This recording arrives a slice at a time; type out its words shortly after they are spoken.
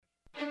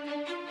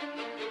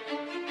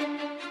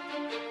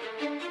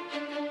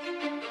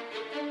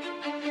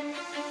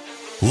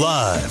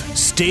Live,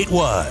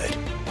 statewide,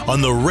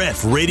 on the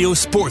Ref Radio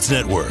Sports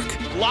Network.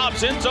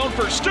 Lobs end zone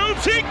for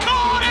Stoops. He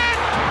caught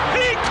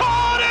it! He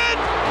caught it!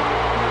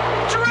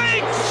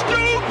 Drake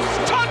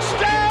Stoops,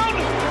 touchdown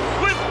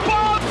with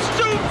Bob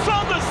Stoops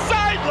on the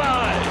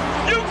sideline.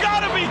 You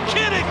gotta be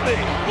kidding me.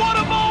 What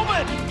a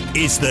moment!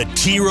 It's the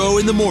T-Row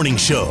in the Morning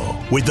Show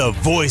with the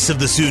voice of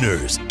the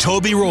Sooners,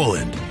 Toby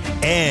Rowland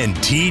and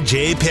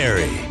TJ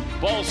Perry.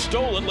 Ball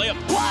stolen, layup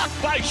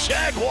blocked by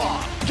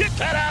Shagwah. Get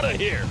that out of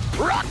here.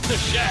 Rock the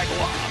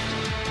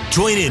Shagwah.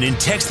 Join in and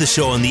text the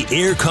show on the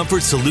Air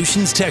Comfort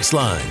Solutions text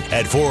line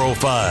at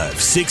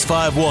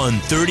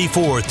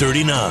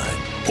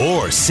 405-651-3439.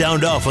 Or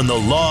sound off on the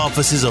law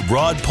offices of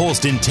Rod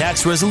Polston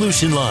Tax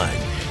Resolution line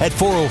at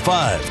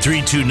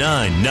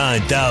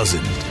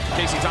 405-329-9000.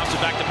 Casey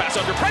Thompson back to pass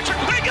under pressure.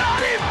 They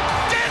got him!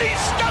 Danny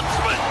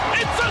Stutzman!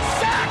 It's a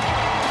sack!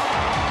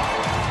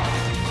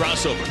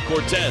 Crossover,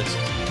 Cortez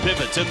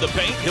pivots in the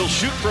paint. He'll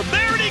shoot from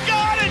there, and he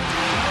got it!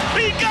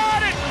 He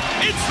got it!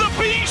 It's the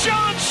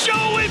Bijan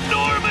Show in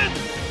Norman!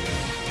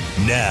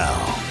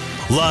 Now,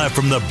 live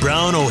from the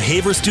Brown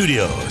O'Haver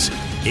Studios,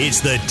 it's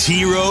the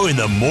T-Row in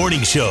the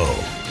Morning Show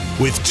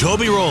with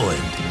Toby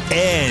Rowland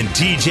and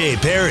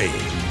TJ Perry.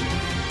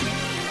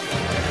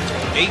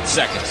 8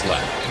 seconds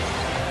left.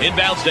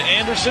 Inbounds to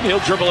Anderson. He'll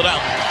dribble it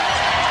out.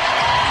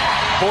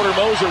 Porter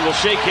Moser will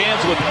shake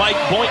hands with Mike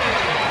Boynton.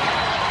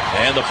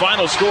 And the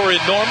final score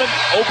in Norman,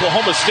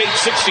 Oklahoma State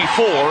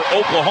 64,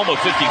 Oklahoma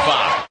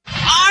 55.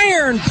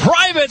 Iron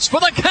privates for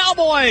the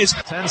Cowboys.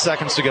 10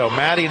 seconds to go.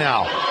 Maddie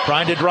now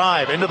trying to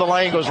drive into the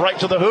lane, goes right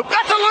to the hoop.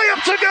 Got the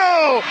layup to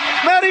go.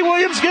 Maddie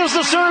Williams gives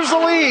the Sooners the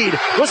lead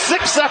with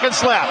 6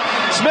 seconds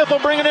left. Smith will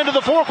bring it into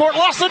the forecourt.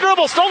 Lost the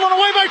dribble. Stolen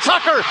away by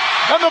Tucker.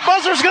 And the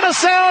buzzer's going to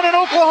sound, and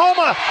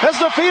Oklahoma has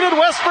defeated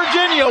West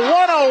Virginia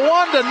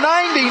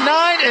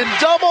 101-99 in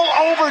double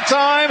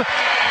overtime.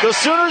 The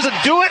Sooners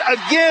do it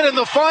again in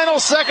the final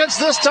seconds.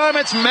 This time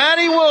it's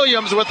Maddie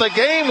Williams with the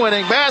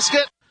game-winning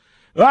basket.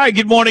 All right,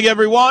 good morning,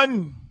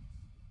 everyone.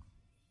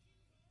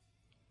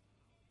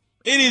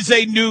 It is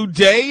a new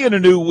day and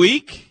a new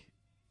week.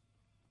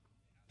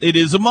 It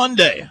is a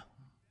Monday.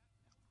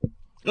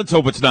 Let's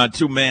hope it's not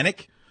too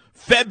manic.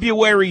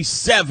 February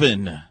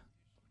 7.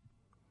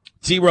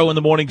 T-Row in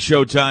the Morning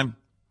Show time.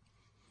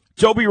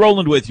 Toby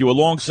Rowland with you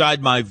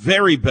alongside my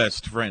very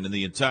best friend in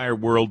the entire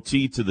world,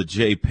 T to the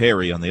J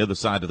Perry on the other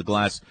side of the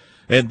glass.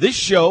 And this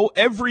show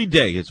every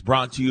day is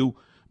brought to you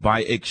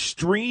by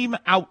Extreme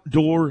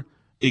Outdoor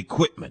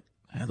Equipment.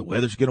 And the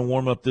weather's going to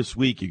warm up this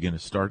week. You're going to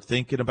start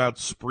thinking about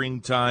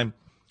springtime.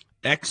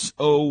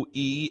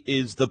 XOE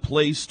is the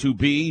place to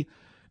be.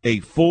 A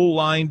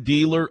full-line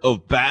dealer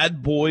of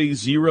bad boy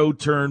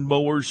zero-turn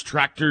mowers,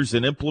 tractors,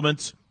 and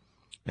implements.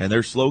 And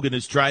their slogan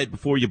is try it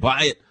before you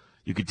buy it.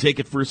 You can take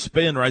it for a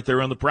spin right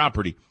there on the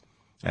property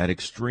at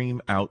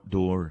Extreme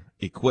Outdoor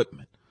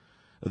Equipment.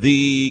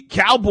 The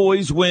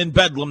Cowboys win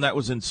Bedlam. That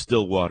was in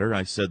Stillwater.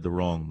 I said the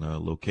wrong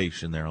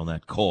location there on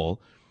that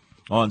call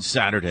on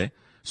Saturday.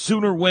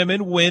 Sooner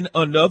women win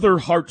another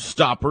heart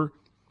stopper,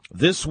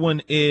 this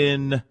one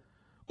in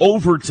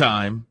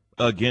overtime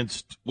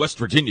against West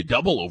Virginia,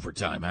 double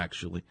overtime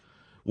actually,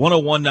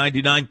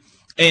 101-99.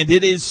 And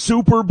it is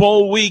Super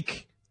Bowl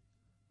week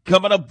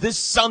coming up this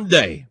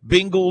Sunday.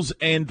 Bengals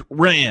and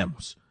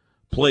Rams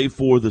play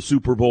for the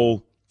Super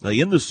Bowl,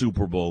 in the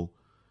Super Bowl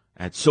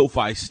at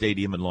SoFi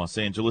Stadium in Los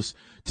Angeles.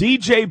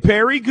 TJ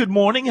Perry, good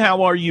morning.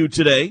 How are you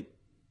today?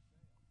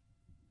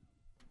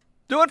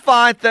 Doing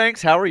fine,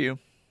 thanks. How are you?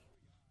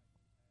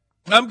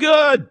 I'm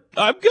good.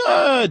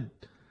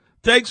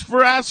 Thanks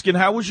for asking.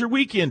 How was your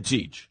weekend,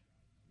 Teach?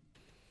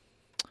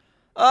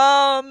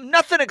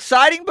 Nothing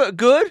exciting, but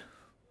good.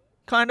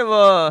 Kind of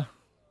a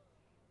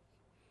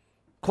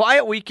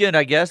quiet weekend,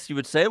 I guess you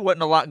would say.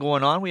 Wasn't a lot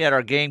going on. We had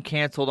our game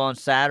canceled on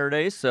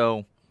Saturday,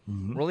 so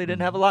really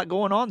didn't have a lot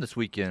going on this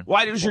weekend.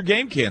 Why was your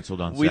game canceled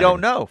on Saturday? We don't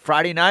know.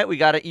 Friday night, we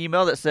got an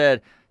email that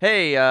said,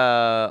 hey,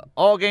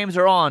 all games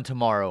are on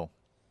tomorrow,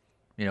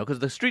 because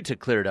the streets had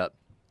cleared up.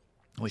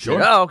 We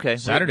said, oh, okay.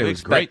 Saturday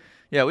was great.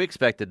 Yeah, we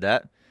expected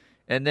that.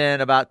 And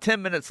then about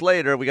 10 minutes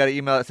later, we got an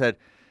email that said,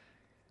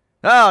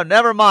 oh,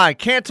 never mind.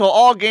 Cancel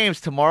all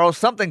games tomorrow.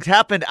 Something's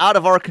happened out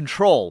of our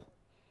control.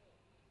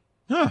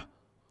 Huh.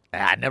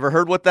 I never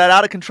heard what that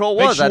out of control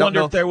was. I don't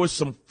know if there was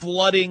some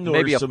flooding or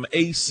maybe some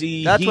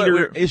AC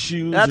heater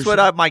issues. That's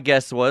what my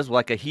guess was,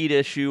 like a heat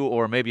issue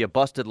or maybe a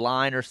busted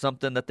line or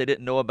something that they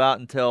didn't know about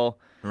until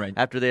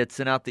after they had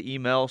sent out the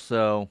email.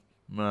 So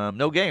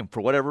no game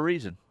for whatever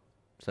reason.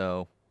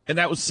 And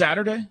that was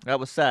Saturday? That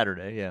was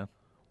Saturday, yeah.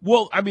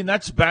 Well, I mean,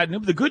 that's bad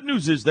news. The good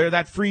news is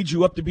that freed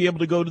you up to be able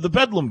to go to the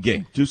Bedlam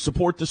game to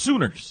support the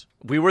Sooners.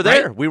 We were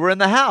there. Right? We were in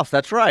the house.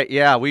 That's right.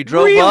 Yeah, we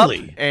drove up,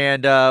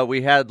 and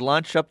we had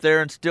lunch up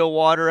there in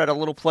Stillwater at a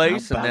little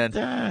place, and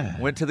then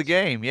went to the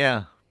game,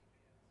 yeah.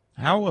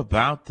 How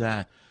about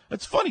that?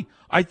 That's funny.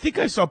 I think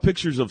I saw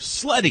pictures of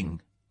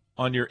sledding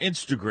on your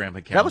Instagram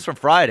account. That was from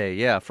Friday,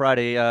 yeah.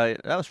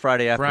 That was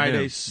Friday afternoon.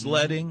 Friday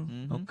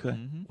sledding. Mm-hmm. Okay.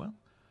 Mm-hmm. Well,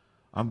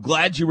 I'm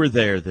glad you were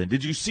there then.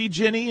 Did you see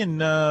Jenny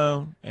and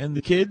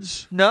the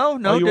kids? No,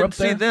 didn't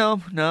see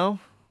them. No.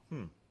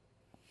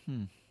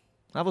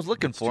 I was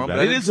looking for Too him. bad. But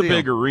I It didn't is a see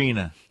big him.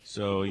 arena,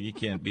 so you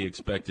can't be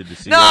expected to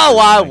see. No,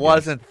 everyone, I guess.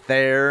 wasn't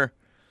there.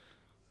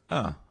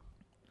 Huh.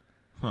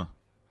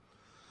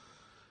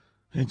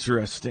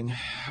 Interesting.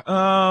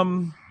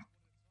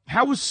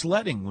 How was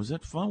sledding? Was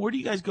that fun? Where do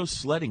you guys go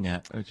sledding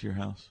at your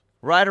house?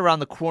 Right around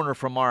the corner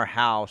from our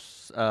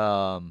house.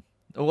 Well,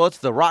 it's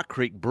the Rock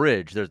Creek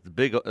Bridge. There's the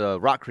big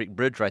Rock Creek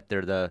Bridge right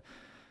there,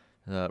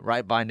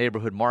 right by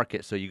Neighborhood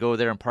Market. So you go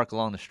there and park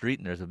along the street,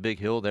 and there's a big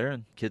hill there,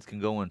 and kids can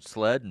go and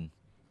sled. And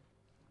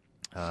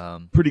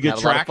Pretty good have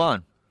track. A lot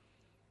of fun.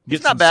 Get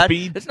It's not some bad.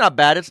 speed. It's not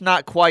bad. It's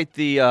not quite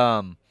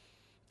the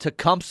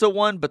Tecumseh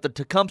one, but the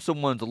Tecumseh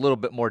one's a little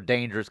bit more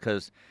dangerous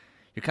because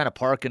you're kind of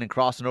parking and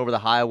crossing over the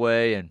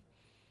highway, and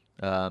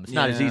it's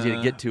not as easy to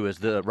Yeah. get to as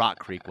the Rock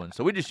Creek one.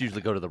 So we just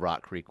usually go to the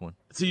Rock Creek one.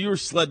 So you were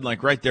sledding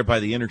like right there by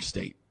the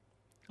interstate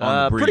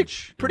on the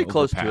bridge. Pretty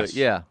close to it.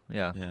 Yeah.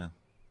 Yeah.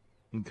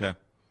 Okay.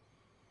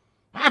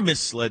 I miss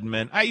sledding,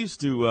 man. I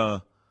used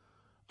to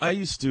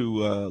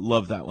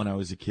love that when I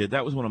was a kid.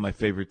 That was one of my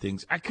favorite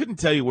things. I couldn't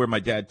tell you where my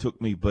dad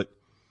took me, but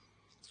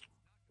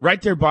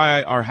right there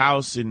by our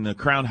house in the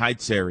Crown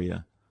Heights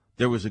area,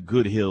 there was a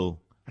good hill.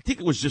 I think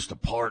it was just a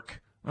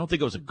park. I don't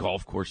think it was a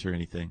golf course or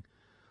anything.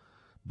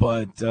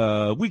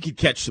 But we could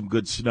catch some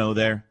good snow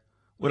there.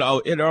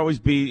 It'd always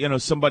be,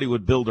 somebody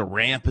would build a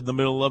ramp in the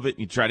middle of it, and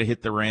you try to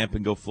hit the ramp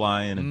and go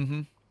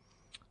flying.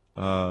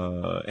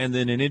 And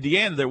then in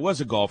Indiana, there was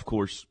a golf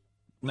course.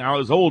 Now, I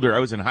was older. I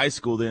was in high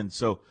school then,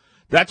 so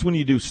that's when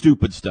you do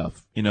stupid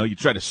stuff. You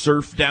try to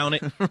surf down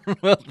it.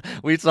 Well,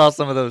 we saw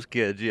some of those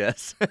kids,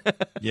 yes.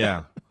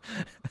 Yeah.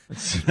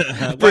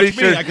 I'm pretty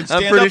sure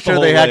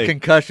they had way.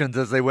 concussions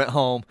as they went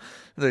home.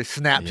 They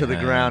snapped to the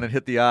Yeah. ground and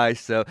hit the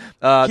ice. So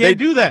Can't they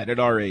do that at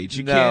our age.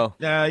 You No.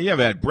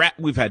 can't.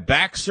 We've had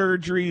back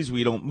surgeries.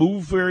 We don't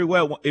move very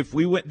well. If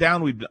we went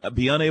down, we'd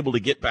be unable to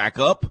get back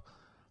up.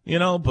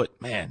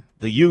 But man,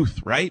 the youth,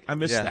 right? I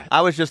miss that.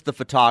 I was just the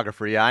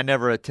photographer. Yeah, I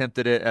never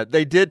attempted it.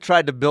 They did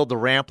try to build the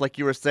ramp, like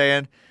you were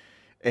saying,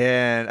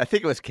 and I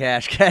think it was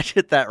Cash. Cash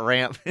hit that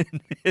ramp,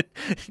 and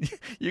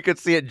you could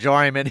see it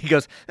jar him, and he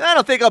goes, "I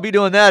don't think I'll be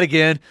doing that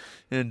again."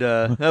 And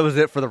that was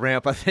it for the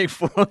ramp. I think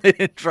for him, they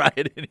didn't try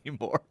it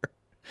anymore.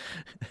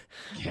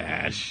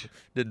 Cash.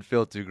 Didn't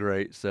feel too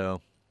great.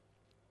 So,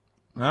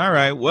 All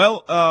right.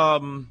 Well,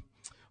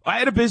 I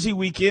had a busy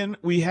weekend.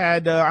 We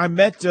had I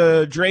met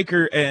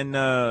Draker and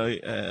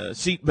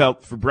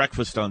Seatbelt for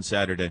breakfast on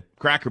Saturday.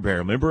 Cracker Barrel.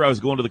 Remember, I was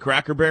going to the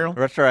Cracker Barrel.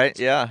 that's right.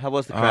 Yeah, how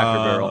was the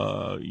Cracker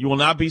Barrel? You will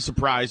not be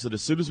surprised that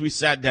as soon as we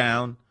sat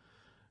down,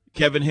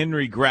 Kevin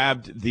Henry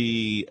grabbed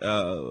the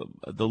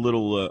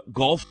little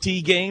golf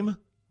tee game.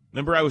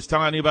 Remember, I was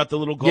telling you about the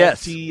little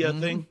golf tee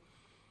thing.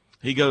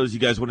 He goes, "You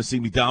guys want to see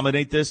me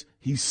dominate this?"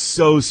 He's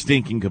so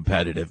stinking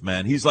competitive,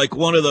 man. He's like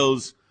one of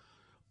those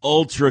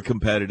ultra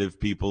competitive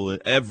people.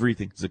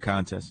 Everything's a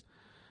contest.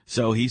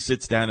 So he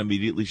sits down,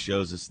 immediately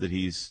shows us that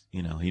he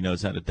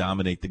knows how to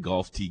dominate the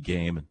golf tee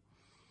game,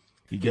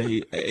 and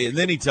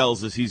then he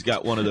tells us he's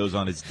got one of those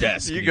on his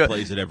desk. He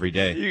plays it every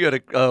day. You go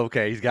to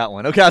okay, he's got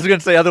one. Okay, I was going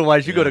to say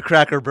otherwise you go to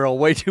Cracker Barrel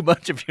way too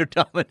much if you're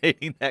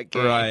dominating that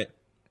game. Right.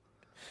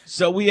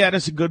 So we had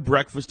us a good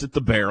breakfast at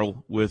the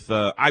Barrel with,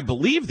 I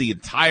believe, the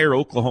entire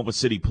Oklahoma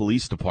City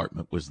Police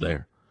Department was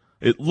there.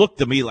 It looked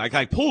to me like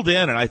I pulled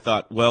in and I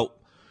thought, well,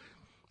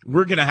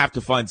 we're going to have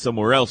to find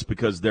somewhere else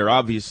because they're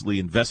obviously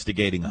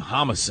investigating a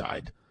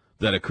homicide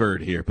that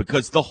occurred here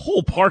because the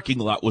whole parking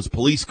lot was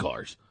police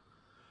cars.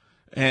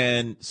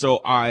 And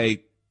so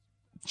I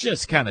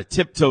just kind of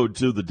tiptoed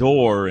to the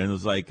door and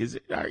was like,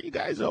 are you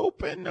guys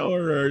open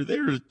or are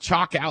there a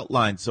chalk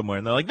outline somewhere?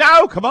 And they're like,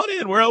 no, come on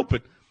in, we're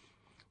open.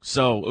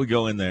 So we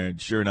go in there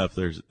and sure enough,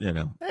 there's,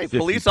 Hey, 50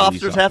 police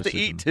officers have to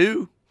eat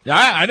too.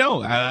 I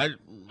know. I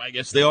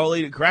guess they all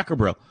ate at Cracker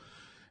Barrel.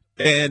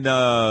 And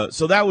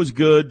so that was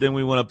good. Then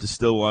we went up to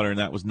Stillwater, and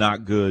that was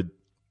not good.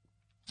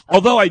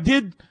 Although I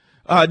did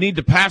need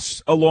to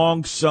pass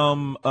along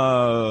some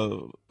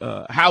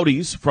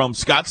howdies from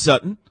Scott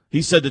Sutton.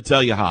 He said to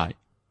tell you hi.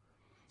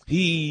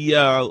 He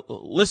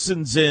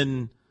listens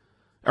in,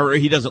 or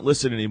he doesn't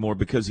listen anymore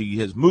because he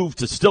has moved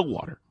to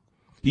Stillwater.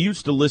 He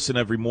used to listen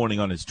every morning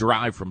on his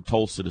drive from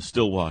Tulsa to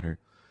Stillwater,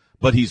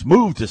 but he's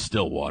moved to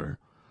Stillwater,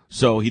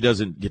 so he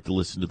doesn't get to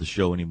listen to the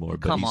show anymore.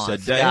 But Come he on,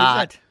 said,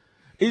 Scott.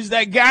 Is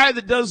that guy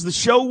that does the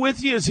show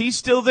with you, is he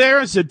still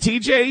there? I said,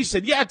 TJ? He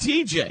said, yeah,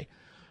 TJ.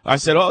 I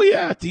said, oh,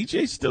 yeah,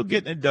 TJ's still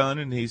getting it done.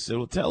 And he said,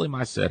 well, tell him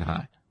I said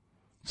hi.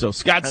 So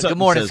Scott Sutton Good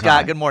morning, says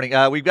Scott. hi. Good morning.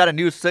 We've got a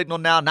new signal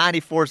now,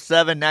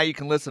 94.7. Now you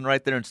can listen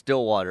right there in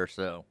Stillwater.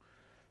 So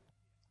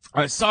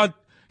I saw,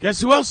 guess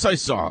who else I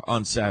saw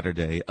on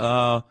Saturday?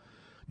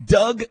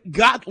 Doug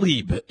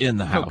Gottlieb in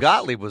the house. Oh,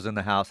 Gottlieb was in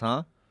the house,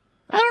 huh?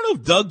 I don't know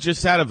if Doug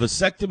just had a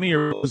vasectomy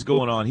or what was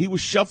going on. He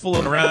was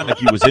shuffling around like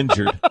he was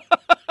injured.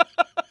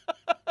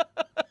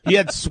 He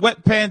had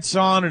sweatpants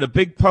on and a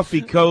big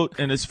puffy coat,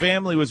 and his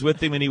family was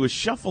with him, and he was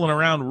shuffling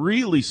around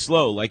really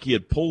slow, like he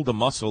had pulled a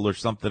muscle or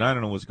something. I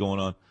don't know what's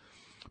going on.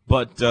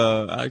 But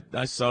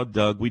I saw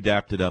Doug. We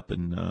dapped it up,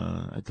 and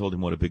I told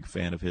him what a big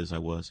fan of his I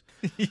was.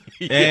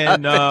 Yeah,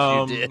 And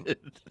I bet you did.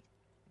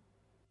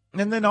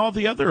 And then all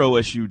the other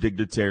OSU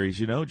dignitaries,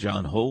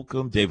 John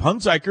Holcomb, Dave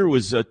Hunziker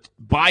was,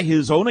 by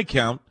his own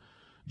account,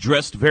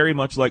 dressed very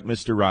much like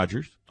Mr.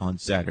 Rogers on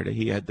Saturday.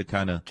 He had the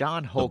kind of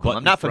John Holcomb.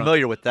 I'm not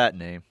familiar with that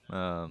name.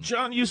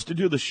 John used to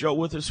do the show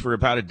with us for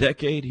about a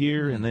decade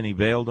here, and then he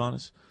bailed on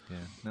us. Yeah,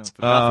 no,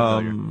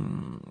 not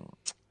familiar.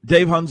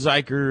 Dave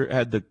Hunziker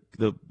had the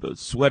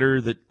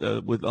sweater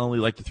that with only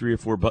like the 3 or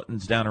 4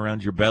 buttons down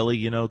around your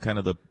belly, kind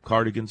of the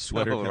cardigan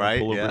sweater kind of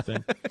pullover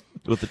thing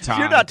with the tie.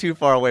 You're not too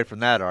far away from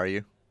that, are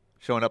you?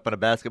 Showing up on a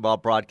basketball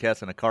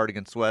broadcast in a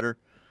cardigan sweater?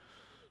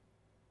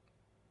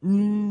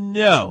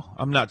 No,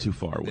 I'm not too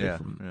far away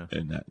from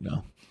in that,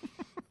 no.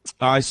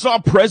 I saw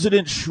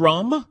President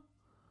Shrum,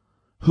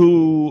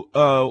 who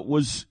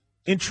was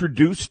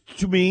introduced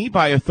to me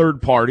by a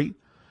third party.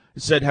 He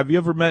said, "Have you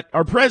ever met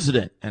our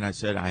president?" And I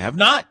said, "I have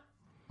not."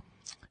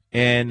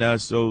 And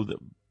so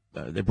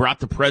they brought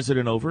the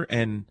president over,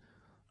 and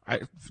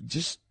I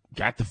just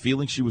got the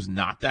feeling she was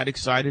not that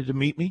excited to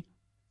meet me.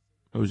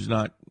 I was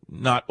not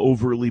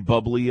overly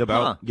bubbly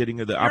about getting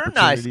the opportunity.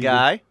 You're a nice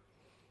guy.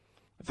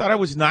 I thought I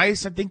was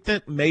nice. I think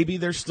that maybe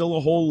there's still a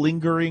whole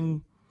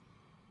lingering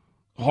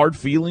hard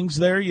feelings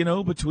there,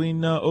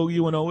 between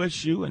OU and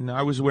OSU, and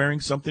I was wearing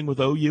something with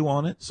OU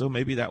on it, so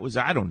maybe that was,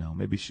 I don't know.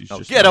 Maybe she's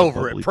just get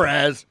over it,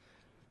 Prez.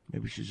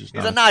 Maybe she's just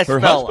He's not. a nice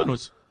Her fella.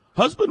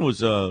 husband was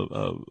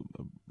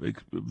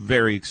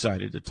very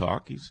excited to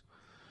talk. He's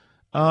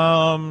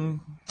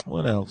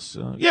what else?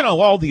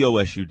 All the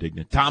OSU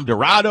dignitaries. Tom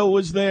Dorado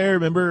was there.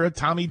 Remember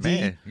Tommy D?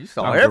 Man, you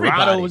saw Tom everybody.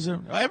 Dorado was there.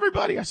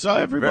 Everybody. I saw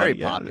everybody.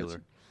 Very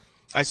popular.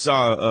 I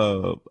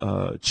saw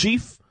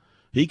Chief.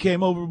 He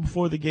came over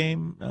before the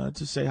game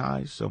to say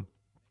hi. So,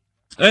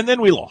 and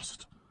then we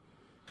lost.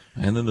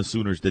 And then the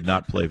Sooners did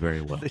not play very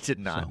well. They did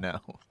not,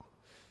 no.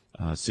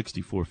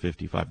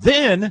 64-55.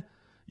 Then,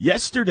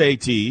 yesterday,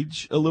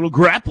 Tej, a little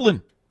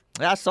grappling.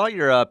 Yeah, I saw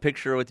your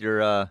picture with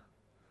your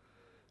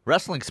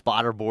wrestling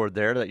spotter board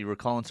there that you were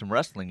calling some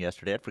wrestling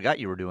yesterday. I forgot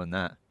you were doing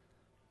that.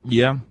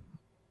 Yeah,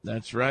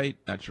 that's right.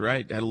 That's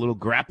right. Had a little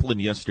grappling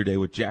yesterday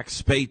with Jack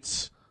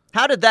Spates.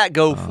 How did that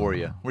go for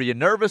you? Were you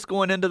nervous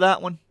going into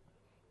that one?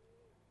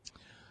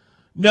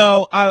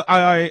 No,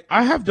 I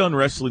have done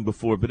wrestling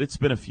before, but it's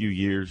been a few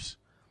years.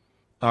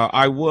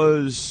 I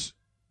was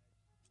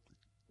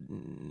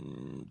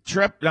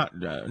not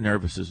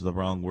nervous is the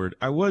wrong word.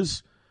 I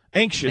was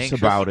anxious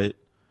about it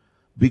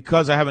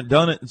because I haven't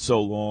done it in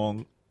so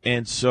long.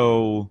 And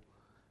so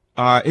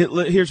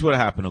here's what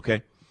happened,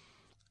 okay?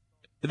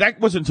 That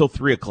wasn't until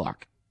 3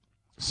 o'clock.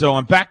 So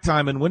I'm back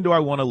time, and when do I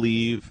want to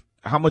leave?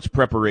 How much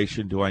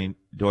preparation do I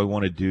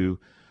want to do?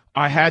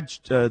 I had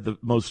the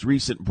most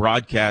recent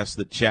broadcast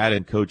that Chad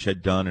and Coach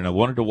had done, and I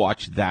wanted to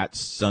watch that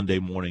Sunday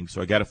morning.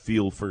 So I got a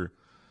feel for,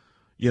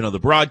 the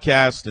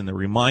broadcast and the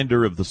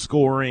reminder of the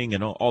scoring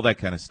and all that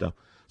kind of stuff.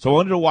 So I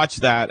wanted to watch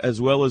that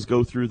as well as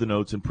go through the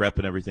notes and prep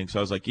and everything. So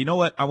I was like, you know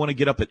what? I want to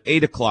get up at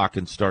 8 o'clock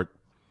and start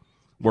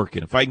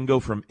working. If I can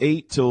go from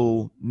 8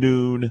 till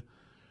noon,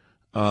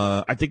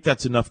 I think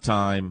that's enough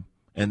time,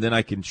 and then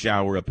I can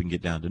shower up and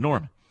get down to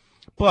Norman.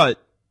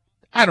 But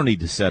I don't need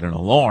to set an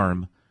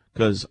alarm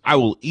because I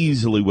will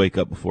easily wake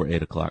up before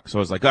 8 o'clock. So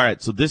I was like, all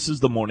right, so this is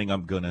the morning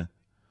I'm gonna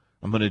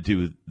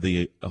do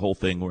the whole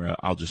thing where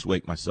I'll just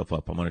wake myself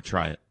up. I'm gonna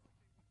try it.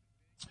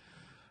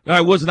 Now,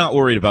 I was not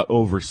worried about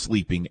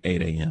oversleeping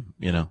 8 a.m.,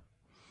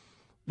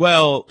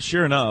 Well,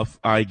 sure enough,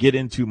 I get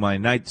into my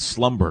night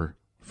slumber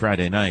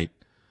Friday night,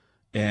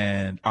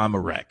 and I'm a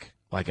wreck.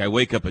 Like, I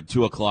wake up at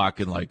 2 o'clock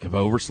and, like, have I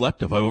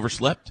overslept? And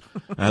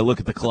I look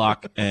at the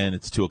clock, and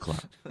it's 2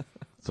 o'clock.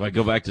 So I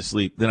go back to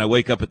sleep. Then I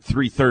wake up at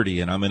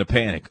 3:30, and I'm in a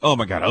panic. Oh,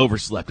 my God, I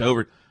overslept.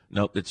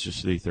 Nope, it's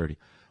just 3:30.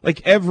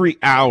 Like, every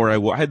hour,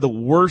 I had the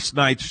worst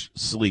night's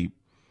sleep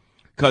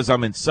because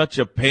I'm in such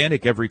a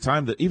panic every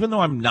time that even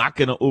though I'm not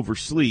going to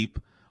oversleep,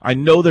 I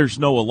know there's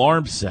no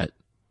alarm set.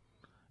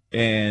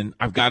 And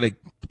I've got to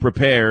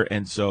prepare,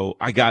 and so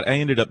I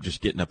ended up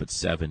just getting up at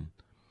 7.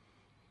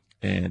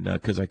 And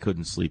because I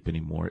couldn't sleep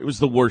anymore. It was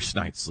the worst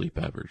night's sleep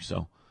ever.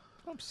 So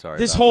I'm sorry.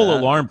 This whole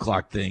alarm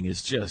clock thing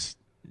is just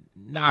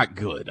not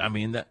good. I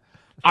mean,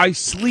 I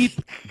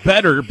sleep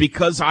better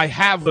because I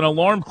have an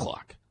alarm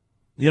clock,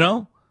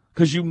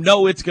 because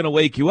it's going to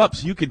wake you up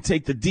so you can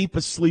take the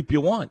deepest sleep you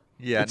want.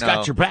 Yeah, It's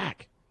got your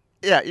back.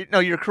 Yeah,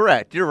 you're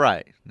correct. You're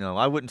right. No,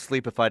 I wouldn't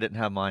sleep if I didn't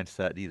have mine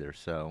set either.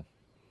 So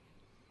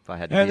if I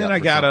had to and be then up I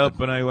for got something.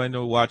 up and I went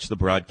to watch the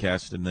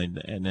broadcast and then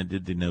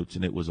did the notes,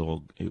 and it was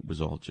all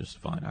just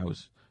fine.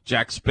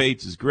 Jack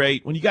Spates is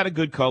great. When you got a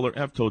good color,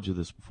 I've told you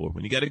this before.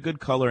 When you got a good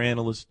color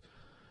analyst,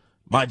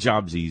 my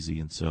job's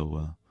easy, and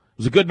so it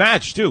was a good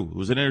match too. It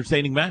was an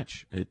entertaining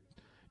match. It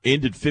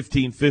ended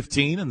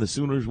 15-15, and the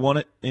Sooners won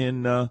it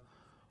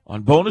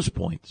on bonus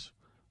points.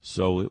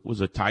 So it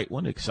was a tight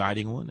one,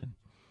 exciting one.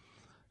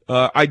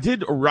 And I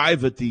did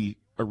arrive at the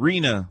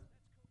arena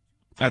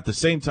at the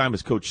same time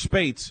as Coach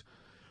Spates,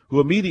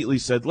 who immediately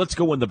said, "Let's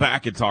go in the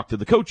back and talk to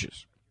the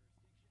coaches."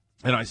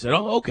 And I said,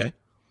 "Oh, okay.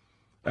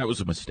 That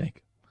was a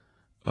mistake.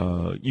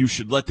 You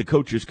should let the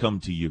coaches come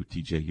to you,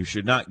 TJ. You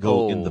should not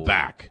go in the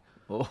back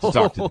to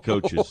talk to the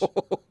coaches."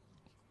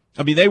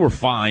 I mean, they were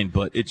fine,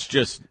 but it's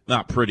just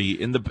not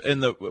pretty.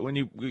 When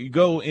you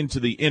go into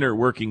the inner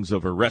workings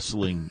of a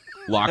wrestling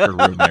locker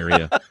room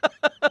area,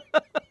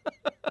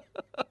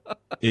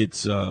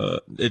 it's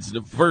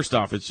first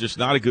off, it's just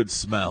not a good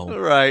smell.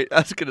 Right. I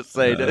was gonna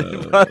say that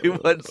it probably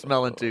wasn't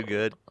smelling too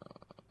good.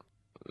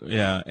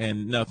 Yeah,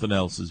 and nothing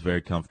else is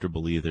very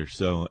comfortable either.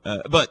 So,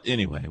 but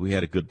anyway, we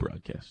had a good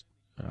broadcast.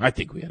 I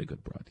think we had a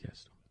good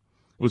broadcast.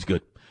 It was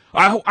good.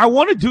 I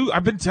want to do.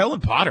 I've been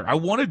telling Potter I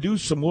want to do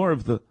some more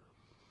of the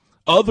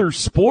other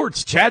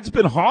sports. Chad's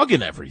been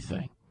hogging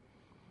everything.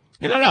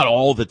 Not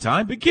all the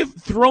time, but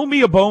throw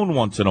me a bone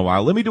once in a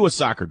while. Let me do a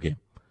soccer game.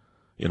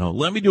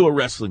 Let me do a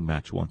wrestling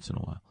match once in a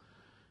while.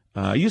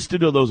 I used to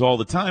do those all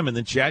the time, and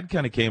then Chad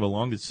kind of came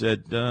along and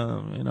said,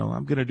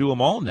 I'm going to do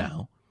them all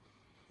now.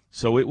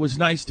 So it was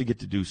nice to get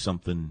to do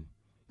something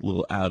a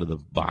little out of the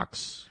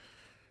box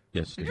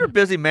yesterday. You're a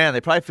busy man.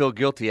 They probably feel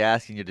guilty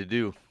asking you to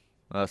do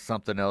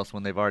something else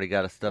when they've already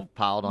got stuff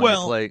piled on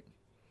your plate.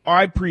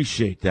 I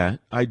appreciate that.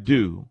 I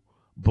do.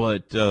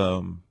 But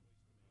I'm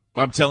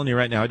telling you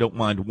right now, I don't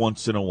mind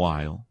once in a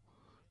while.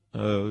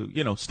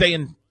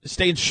 Staying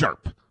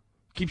sharp.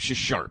 Keeps you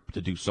sharp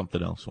to do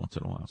something else once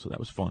in a while. So that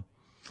was fun.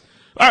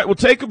 All right, we'll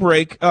take a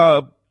break.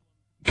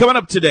 Coming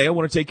up today, I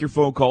want to take your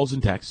phone calls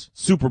and texts.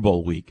 Super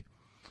Bowl week.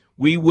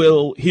 We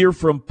will hear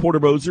from Porter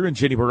Moser and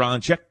Jenny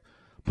Baranczyk,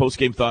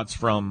 post-game thoughts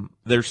from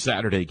their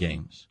Saturday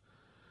games.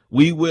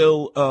 We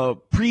will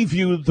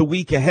preview the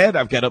week ahead.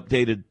 I've got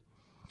updated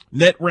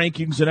net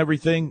rankings and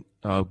everything.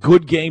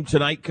 Good game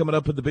tonight coming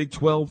up in the Big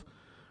 12.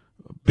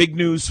 Big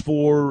news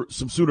for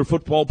some Sooner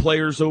football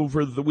players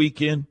over the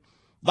weekend.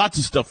 Lots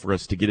of stuff for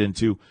us to get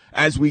into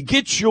as we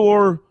get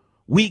your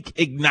week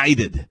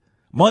ignited.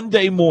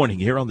 Monday morning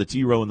here on the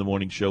T-Row in the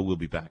Morning Show. We'll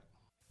be back.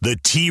 The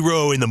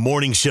T-Row in the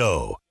Morning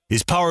Show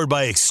is powered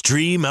by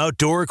Extreme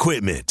Outdoor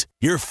Equipment,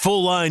 your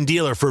full-line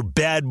dealer for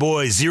bad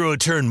boy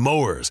zero-turn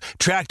mowers,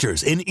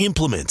 tractors, and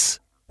implements.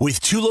 With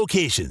 2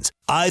 locations,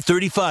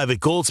 I-35 at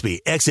Goldsby,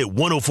 exit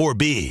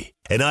 104B,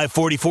 and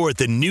I-44 at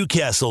the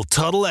Newcastle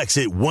Tuttle,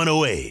 exit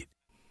 108.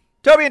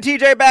 Toby and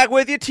TJ back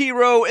with you.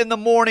 T-Row in the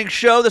Morning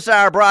Show. This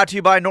hour brought to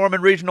you by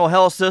Norman Regional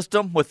Health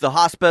System with the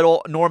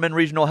hospital, Norman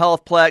Regional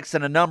Healthplex,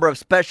 and a number of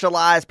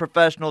specialized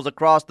professionals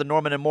across the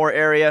Norman and Moore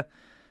area.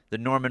 The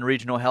Norman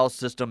Regional Health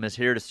System is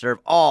here to serve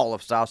all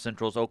of South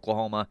Central's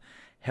Oklahoma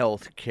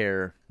health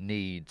care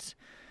needs.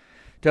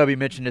 Toby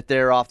mentioned it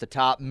there off the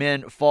top.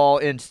 Men fall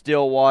in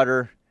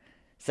Stillwater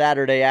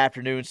Saturday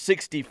afternoon,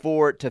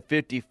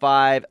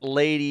 64-55.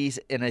 Ladies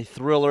in a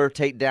thriller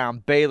take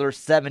down Baylor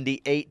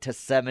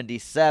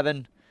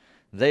 78-77.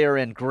 They are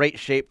in great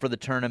shape for the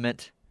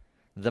tournament.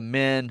 The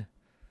men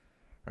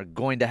are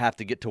going to have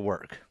to get to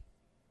work.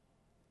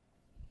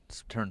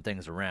 Let's turn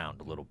things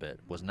around a little bit.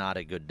 It was not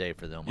a good day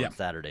for them on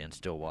Saturday in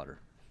Stillwater.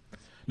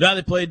 No,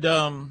 they played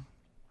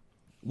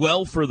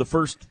well for the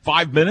first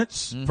 5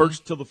 minutes,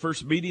 first till the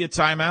first media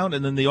timeout,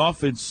 and then the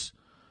offense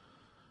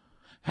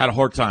had a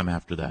hard time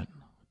after that.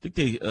 I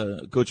think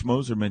Coach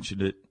Moser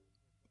mentioned it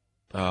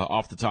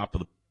off the top of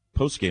the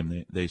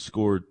postgame. They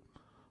scored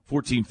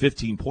 14,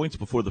 15 points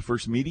before the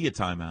first media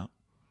timeout,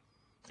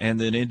 and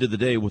then ended the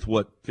day with,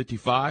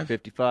 55?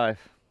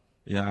 55.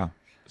 Yeah.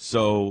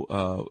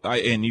 So,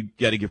 and you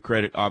got to give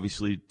credit,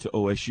 obviously, to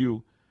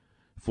OSU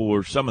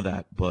for some of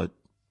that, but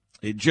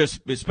it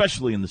just,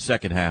 especially in the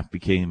second half,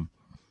 became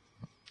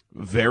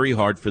very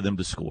hard for them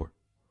to score.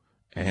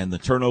 And the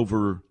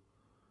turnover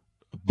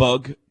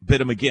bug bit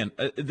them again.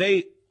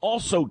 They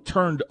also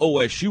turned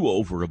OSU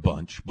over a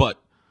bunch,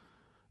 but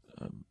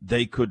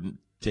they couldn't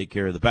take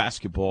care of the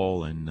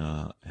basketball and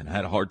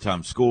had a hard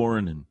time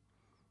scoring. And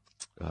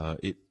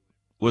it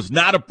was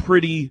not a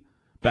pretty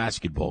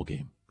basketball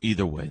game.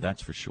 Either way,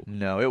 that's for sure.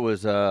 No, it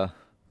was,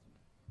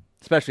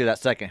 especially that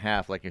second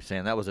half, like you're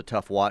saying, that was a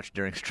tough watch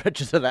during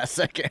stretches of that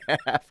second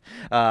half.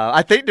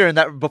 I think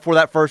before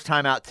that first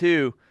timeout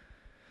too,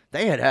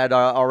 they had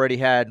already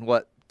had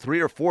 3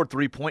 or 4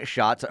 3-point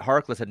shots. That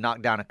Harkless had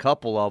knocked down a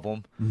couple of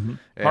them. Mm-hmm.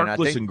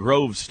 Harkless and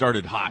Groves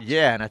started hot.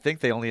 Yeah, and I think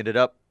they only ended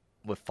up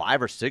with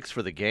 5 or 6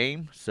 for the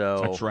game.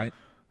 So that's right.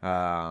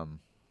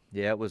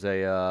 It was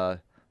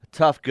a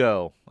tough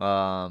go.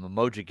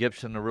 Emoji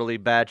Gibson, a really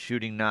bad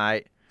shooting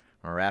night.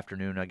 Or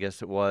afternoon, I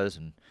guess it was,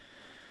 and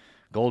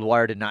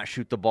Goldwire did not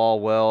shoot the ball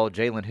well.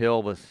 Jalen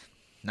Hill was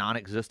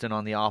non-existent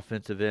on the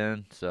offensive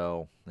end,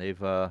 so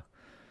they've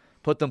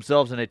put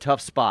themselves in a tough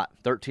spot.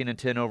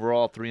 13-10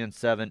 overall,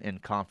 3-7 in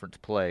conference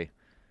play,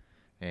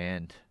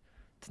 and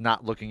it's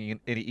not looking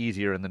any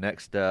easier in the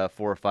next 4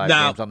 or 5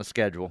 games on the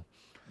schedule.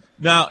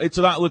 No, it's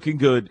not looking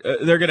good.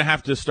 They're going to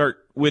have to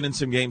start winning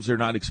some games they're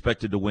not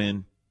expected to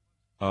win.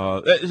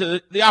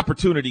 The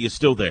opportunity is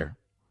still there.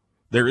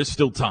 There is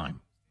still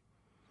time.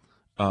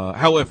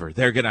 However,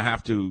 they're going to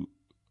have to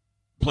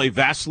play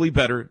vastly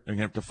better. They're going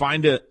to have to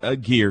find a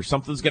gear.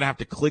 Something's going to have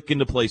to click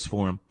into place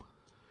for them.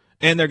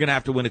 And they're going to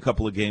have to win a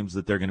couple of games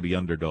that they're going to be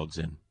underdogs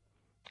in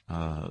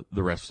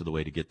the rest of the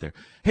way to get there.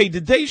 Hey,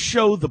 did they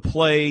show the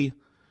play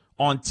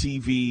on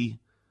TV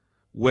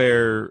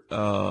where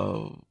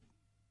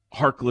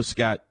Harkless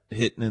got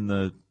hit in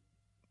the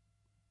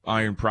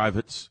Iron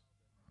Privates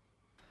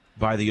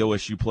by the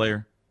OSU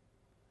player?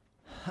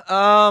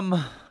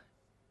 I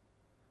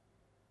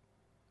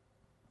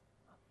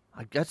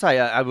guess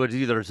I was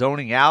either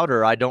zoning out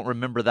or I don't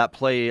remember that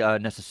play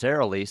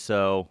necessarily.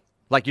 So,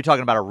 like you're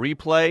talking about a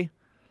replay?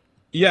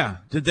 Yeah.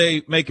 Did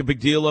they make a big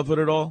deal of it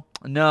at all?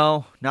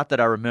 No, not that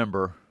I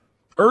remember.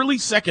 Early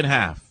second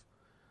half.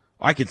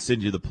 I could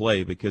send you the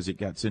play because it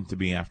got sent to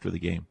me after the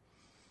game.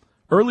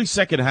 Early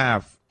second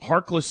half,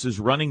 Harkless is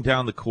running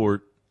down the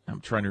court.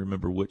 I'm trying to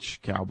remember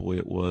which Cowboy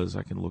it was.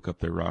 I can look up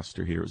their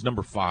roster here. It was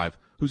number 5.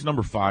 Who's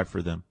number 5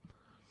 for them?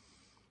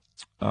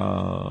 Hang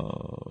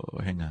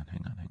on.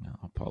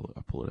 I'll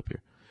pull it up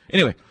here.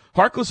 Anyway,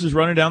 Harkless is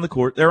running down the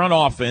court. They're on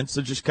offense.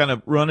 They're just kind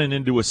of running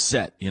into a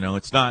set.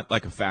 It's not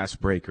like a fast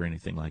break or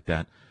anything like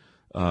that.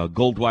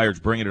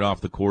 Goldwire's bringing it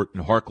off the court,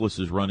 and Harkless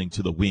is running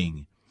to the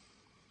wing.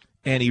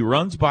 And he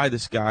runs by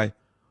this guy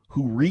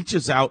who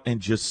reaches out and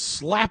just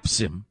slaps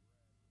him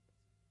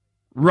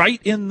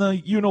right in the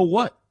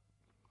you-know-what.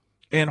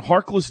 And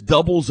Harkless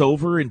doubles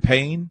over in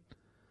pain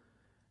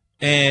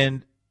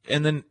and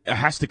then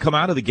has to come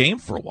out of the game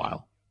for a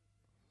while.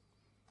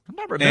 I'm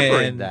not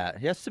remembering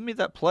that. Yeah, send me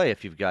that play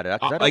if you've got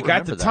it. Like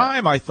at the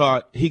time, I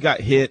thought he got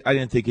hit. I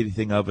didn't think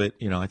anything of it.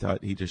 I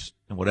thought he just,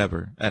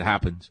 whatever, that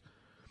happens.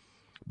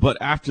 But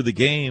after the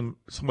game,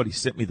 somebody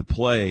sent me the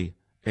play,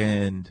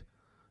 and,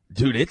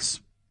 dude,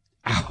 it's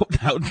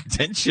out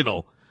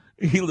intentional.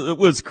 It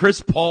was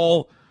Chris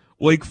Paul,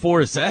 Wake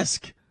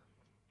Forest-esque.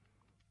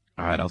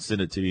 All right, I'll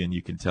send it to you, and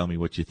you can tell me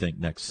what you think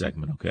next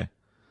segment, okay?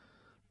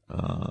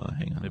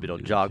 Hang on. Maybe it'll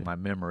jog my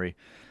memory.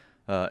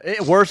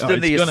 Worse than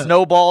the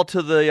snowball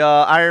to the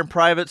Iron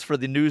Privates for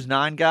the News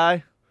 9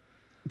 guy?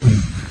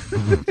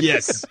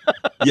 Yes.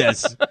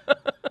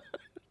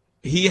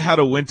 He had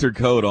a winter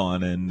coat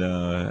on and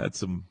had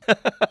some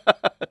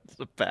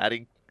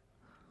padding.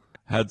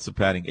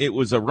 It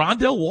was a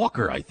Rondell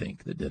Walker, I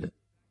think, that did it.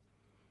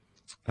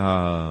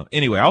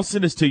 Anyway, I'll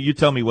send this to you. You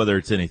tell me whether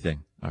it's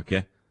anything,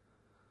 okay?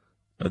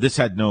 This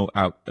had no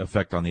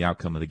effect on the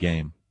outcome of the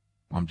game.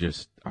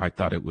 I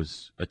thought it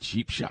was a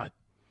cheap shot.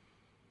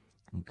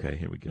 Okay,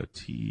 here we go,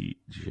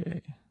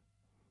 TJ.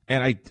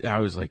 And I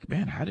was like,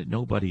 man, how did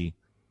nobody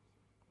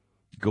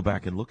go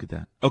back and look at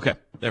that? Okay,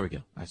 there we go.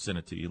 I sent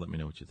it to you. Let me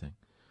know what you think.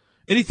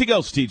 Anything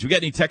else, TJ? We got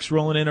any texts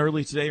rolling in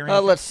early today or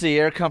anything? Let's see.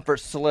 Air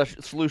Comfort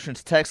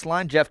Solutions text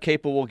line. Jeff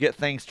Capel will get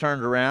things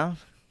turned around.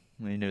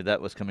 We knew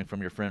that was coming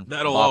from your friend.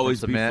 That'll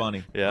always be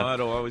funny. Yeah.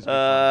 That'll always be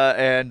funny.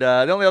 And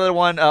the only other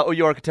one,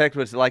 OU Architect,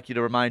 would like you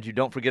to remind you,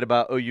 don't forget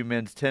about OU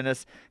men's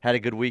tennis. Had a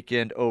good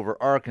weekend over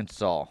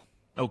Arkansas.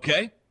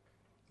 Okay.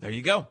 There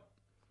you go.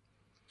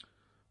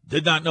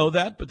 Did not know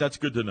that, but that's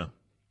good to know.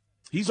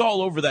 He's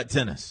all over that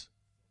tennis.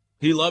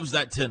 He loves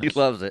that tennis. He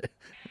loves it.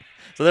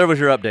 So there was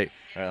your update.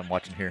 All right, I'm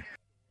watching here.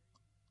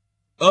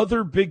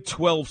 Other Big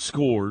 12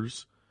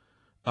 scores,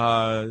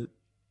 all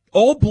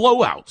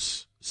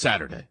blowouts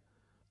Saturday.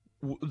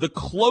 The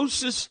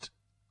closest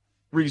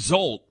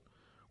result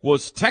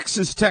was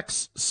Texas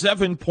Tech's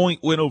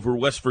 7-point win over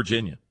West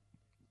Virginia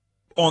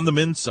on the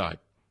men's side.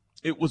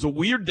 It was a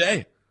weird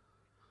day.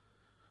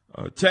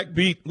 Tech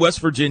beat West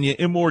Virginia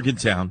in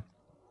Morgantown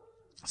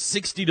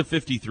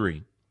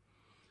 60-53.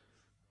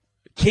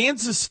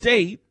 Kansas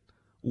State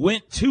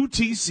went to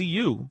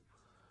TCU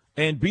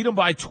and beat them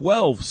by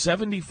 12,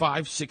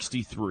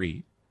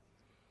 75-63.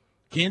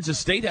 Kansas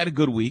State had a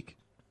good week.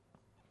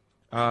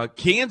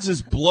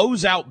 Kansas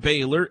blows out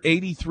Baylor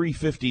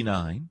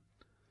 83-59.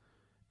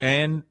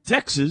 And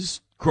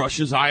Texas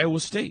crushes Iowa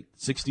State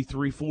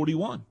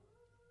 63-41.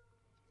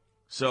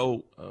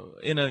 So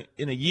in a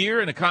year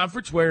in a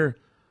conference where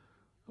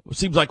it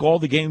seems like all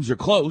the games are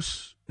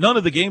close, none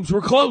of the games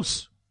were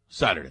close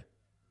Saturday.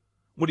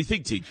 What do you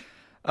think, Teach?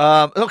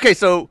 Okay,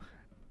 so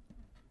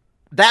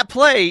that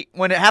play,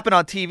 when it happened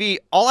on TV,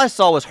 all I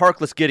saw was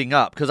Harkless getting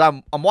up because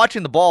I'm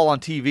watching the ball on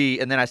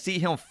TV, and then I see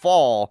him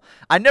fall.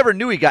 I never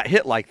knew he got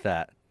hit like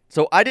that,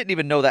 so I didn't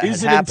even know that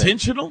Is had it happened.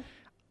 Intentional?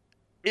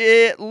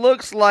 It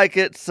looks like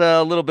it's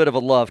a little bit of a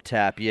love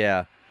tap,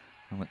 yeah.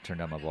 I'm going to turn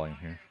down my volume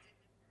here.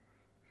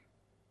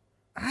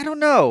 I don't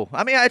know.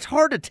 I mean, it's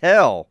hard to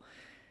tell.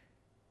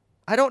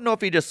 I don't know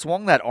if he just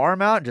swung that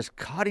arm out and just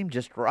caught him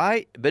just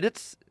right, but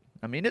it's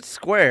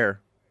square.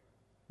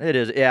 It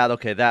is. Yeah,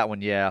 okay, that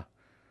one, yeah.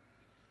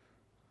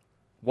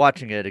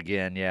 Watching it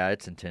again, yeah,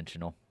 it's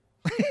intentional.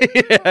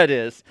 Yeah, it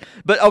is.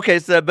 But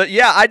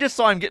yeah, I just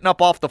saw him getting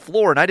up off the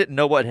floor, and I didn't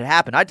know what had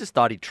happened. I just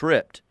thought he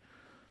tripped.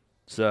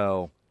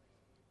 So,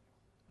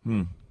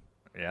 yeah,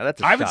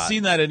 that's a shot. I haven't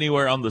seen that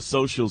anywhere on the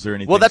socials or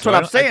anything. Well, that's what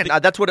I'm saying.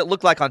 That's what it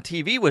looked like on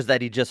TV, was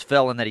that he just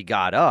fell and that he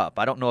got up.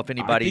 I don't know if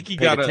anybody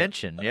paid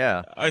attention.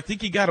 Yeah, I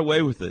think he got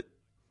away with it.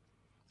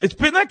 It's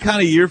been that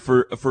kind of year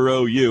for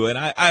OU, and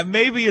I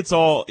maybe it's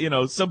all,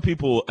 some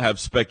people have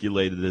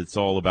speculated that it's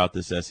all about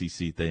this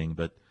SEC thing,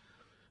 but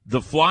the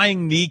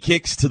flying knee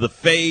kicks to the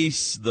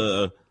face,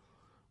 the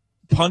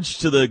punch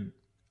to the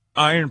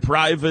Iron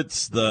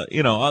Privates,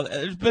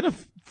 there's been a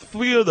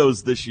few of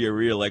those this year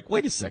where you're like,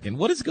 wait a second,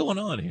 what is going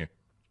on here?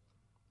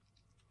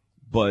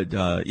 But,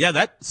 yeah,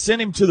 that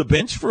sent him to the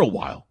bench for a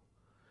while.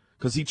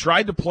 because he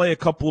tried to play a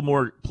couple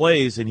more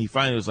plays, and he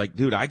finally was like,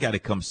 dude, I got to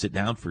come sit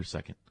down for a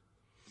second.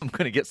 I'm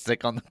going to get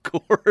sick on the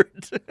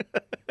court.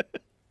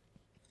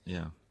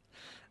 Yeah.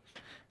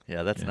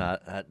 Yeah, that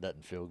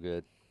doesn't feel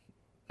good.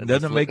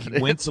 Doesn't it make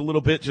you wince a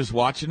little bit just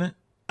watching it?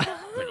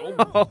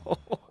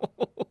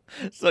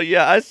 So,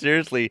 yeah,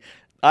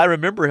 I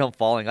remember him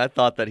falling. I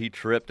thought that he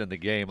tripped in the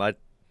game.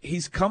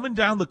 He's coming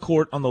down the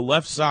court on the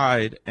left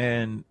side,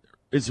 and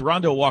it's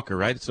Rondell Walker,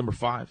 right? It's number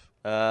 5.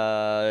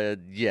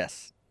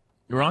 Yes.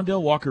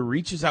 Rondell Walker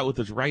reaches out with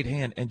his right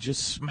hand and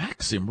just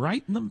smacks him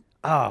right in the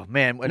Oh,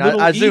 man. When little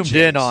I zoomed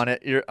EJs. in on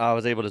it, I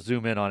was able to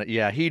zoom in on it.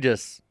 Yeah, he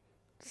just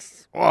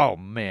 – oh,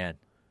 man.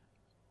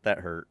 That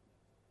hurt.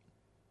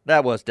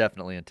 That was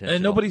definitely intentional.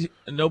 And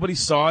nobody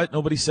saw it.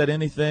 Nobody said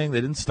anything.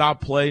 They didn't stop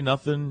play,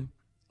 nothing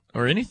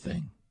or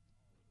anything.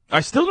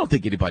 I still don't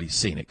think anybody's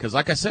seen it because,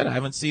 like I said, I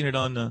haven't seen it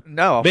on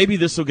No. Maybe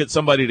this will get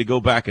somebody to go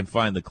back and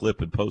find the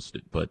clip and post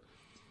it. But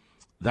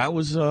that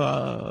was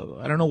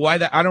I don't know why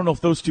that. I don't know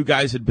if those two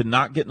guys had been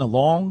not getting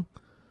along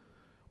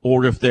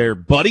or if they're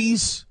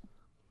buddies.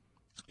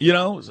 You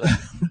know,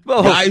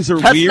 guys are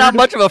that's weird. That's not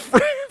much of a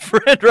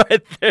friend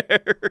right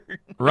there.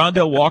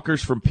 Rondell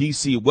Walker's from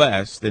PC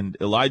West and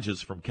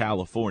Elijah's from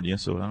California,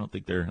 so I don't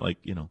think they're like,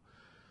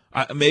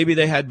 maybe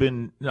they had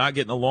been not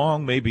getting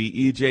along. Maybe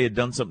EJ had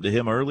done something to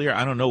him earlier.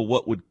 I don't know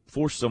what would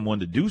force someone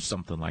to do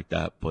something like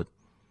that, but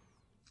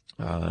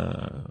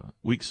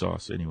weak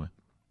sauce anyway.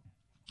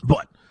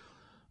 But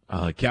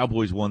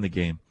Cowboys won the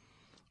game.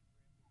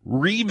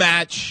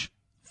 Rematch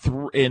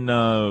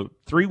in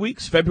 3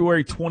 weeks,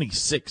 February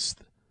 26th.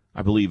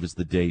 I believe is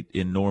the date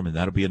in Norman.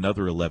 That'll be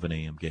another 11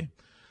 a.m. game.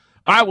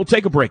 All right, we'll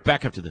take a break.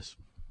 Back after this.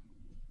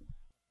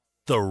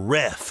 The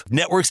Ref.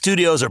 Network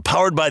studios are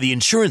powered by the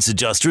insurance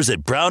adjusters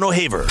at Brown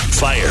O'Haver.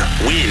 Fire,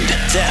 wind,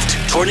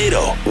 theft,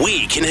 tornado.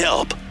 We can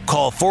help.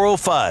 Call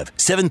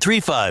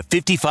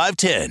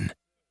 405-735-5510.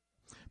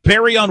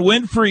 Perrion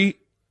Winfrey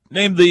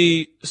named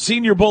the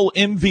Senior Bowl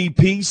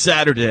MVP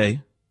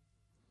Saturday.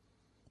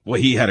 Well,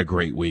 he had a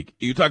great week.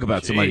 You talk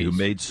about somebody who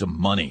made some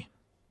money.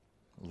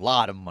 A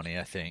lot of money,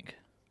 I think.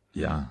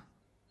 Yeah.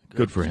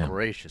 Good for him.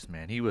 Gracious,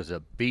 man. He was a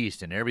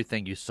beast in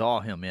everything you saw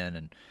him in.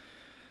 And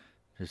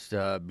just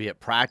be it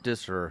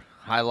practice or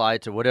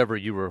highlights or whatever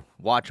you were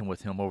watching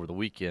with him over the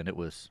weekend, it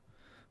was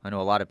 – I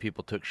know a lot of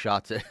people took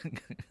shots at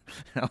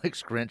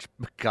Alex Grinch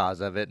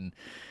because of it. And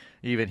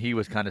even he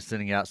was kind of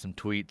sending out some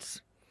tweets.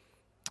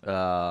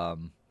 Guys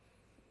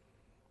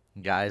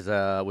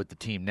with the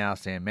team now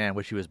saying, man,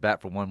 wish he was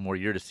back for one more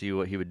year to see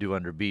what he would do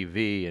under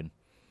BV. And,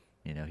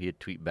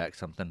 he'd tweet back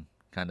something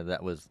kind of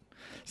that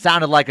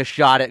sounded like a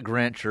shot at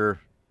Grinch or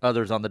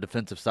others on the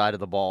defensive side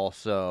of the ball.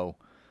 So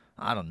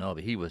I don't know,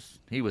 but he was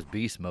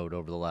beast mode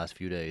over the last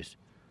few days.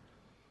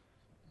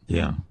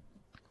 Yeah,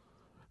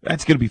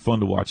 that's going to be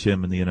fun to watch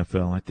him in the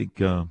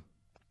NFL.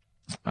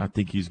 I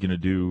think he's going to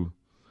do.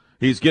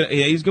 He's going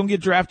to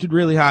get drafted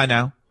really high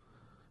now,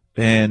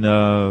 and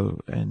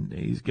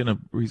he's going to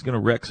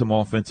wreck some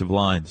offensive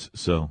lines.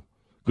 So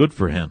good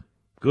for him.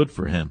 Good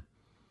for him.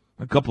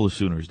 A couple of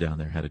Sooners down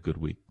there had a good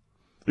week.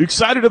 Are you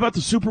excited about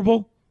the Super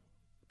Bowl?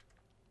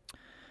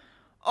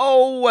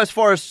 Oh, as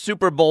far as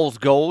Super Bowls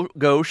go,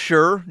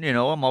 sure.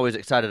 I'm always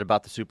excited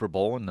about the Super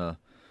Bowl and the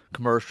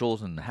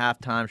commercials and the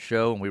halftime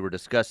show. And we were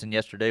discussing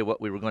yesterday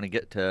what we were going to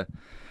get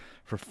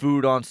for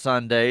food on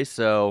Sunday.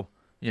 So,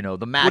 the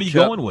matchup. What are you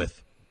going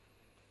with?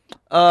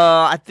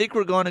 I think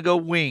we're going to go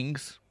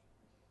wings.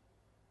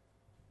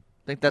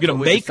 I think that's you're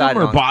what going to we make them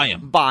decided or on. buy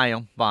them?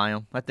 Buy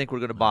them. I think we're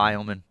going to buy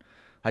them. And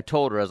I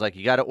told her, I was like,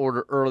 you got to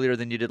order earlier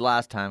than you did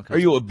last time. Are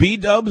you a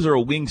B-Dubs or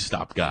a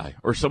Wingstop guy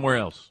or somewhere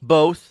else?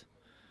 Both.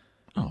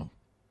 Oh.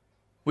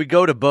 We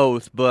go to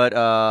both, but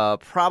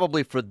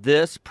probably for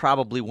this,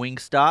 probably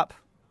Wingstop.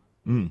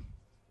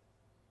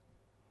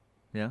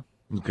 Yeah.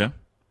 Okay.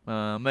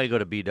 May go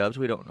to B-Dubs.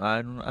 I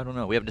don't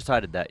know. We haven't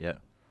decided that yet.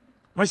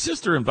 My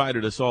sister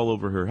invited us all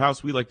over her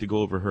house. We like to go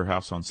over her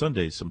house on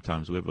Sundays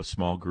sometimes. We have a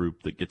small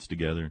group that gets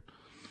together,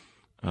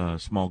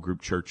 small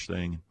group church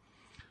thing.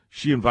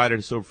 She invited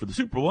us over for the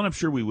Super Bowl, and I'm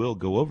sure we will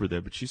go over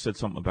there, but she said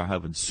something about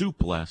having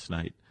soup last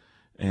night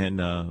and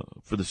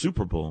for the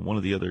Super Bowl. And one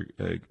of the other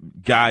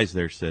guys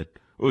there said,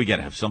 well, we got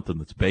to have something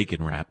that's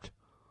bacon wrapped.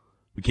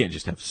 We can't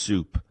just have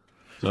soup.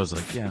 So I was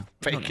like, yeah.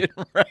 Bacon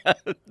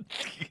wrapped.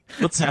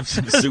 Let's have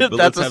some soup. But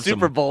That's let's a have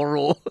Super Bowl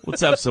rule. Let's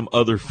have some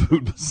other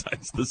food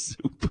besides the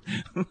soup.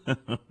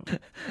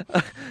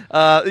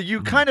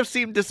 You kind of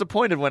seemed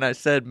disappointed when I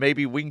said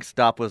maybe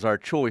Wingstop was our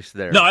choice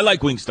there. No, I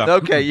like Wingstop.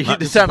 Okay, you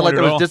sounded like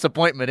there was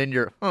disappointment in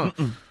your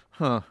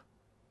No,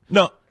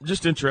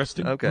 just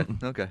interesting. Okay,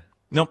 okay.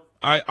 Nope,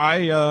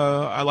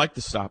 I like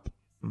the stop.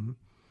 Mm-hmm.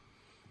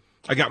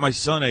 I got my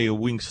son a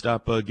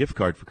Wingstop gift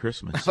card for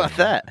Christmas. How about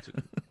that?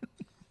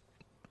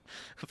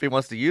 If he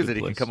wants to use it,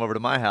 he can come over to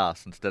my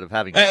house instead of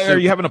having soup. Are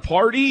you having a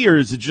party, or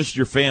is it just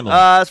your family?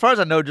 As far as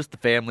I know, just the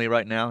family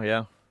right now,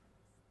 yeah.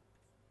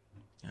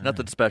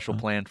 Nothing special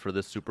planned for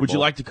this Super Bowl. Would you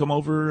like to come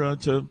over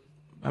to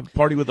have a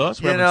party with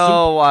us?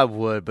 I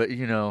would, but,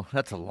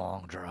 that's a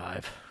long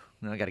drive.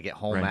 I got to get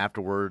home Right.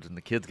 afterwards, and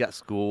the kids got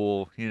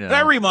school.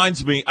 That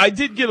reminds me, I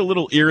did get a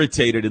little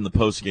irritated in the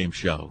post-game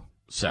show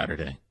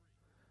Saturday.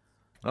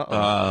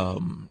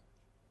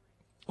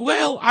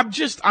 Well,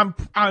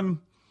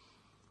 I'm.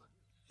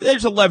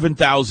 There's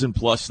 11,000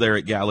 plus there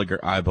at Gallagher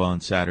Iba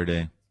on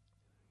Saturday.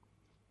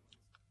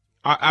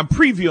 I'm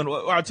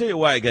previewing. I'll tell you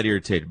why I got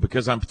irritated,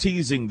 because I'm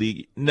teasing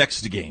the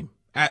next game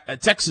at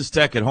Texas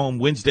Tech at home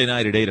Wednesday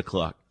night at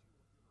 8:00,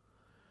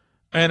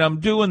 and I'm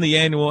doing the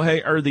annual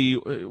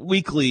the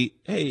weekly.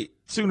 Hey,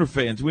 Sooner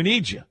fans, we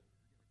need you.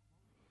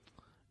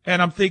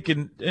 And I'm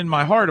thinking, in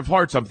my heart of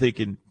hearts, I'm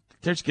thinking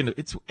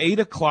it's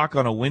 8:00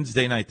 on a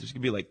Wednesday night. There's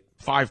gonna be like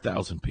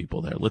 5,000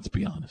 people there. Let's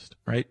be honest,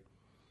 right?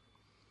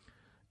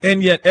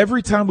 And yet,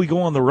 every time we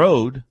go on the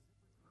road,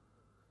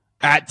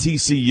 at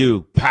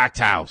TCU, packed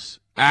house.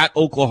 At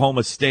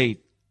Oklahoma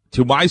State,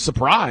 to my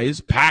surprise,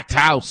 packed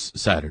house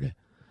Saturday.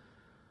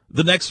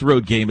 The next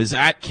road game is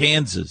at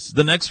Kansas.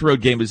 The next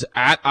road game is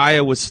at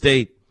Iowa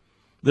State.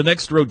 The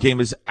next road game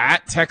is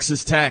at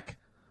Texas Tech.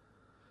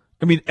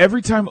 I mean,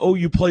 every time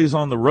OU plays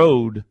on the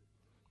road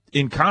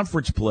in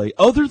conference play,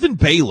 other than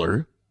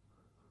Baylor,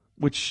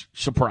 which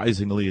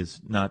surprisingly is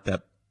not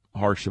that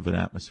harsh of an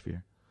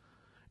atmosphere,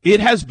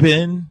 it has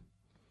been,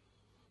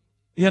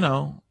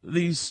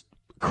 these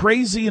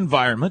crazy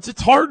environments.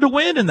 It's hard to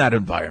win in that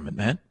environment,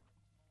 man.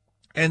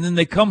 And then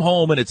they come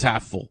home and it's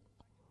half full.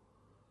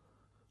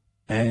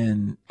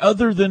 And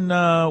other than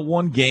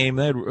one game,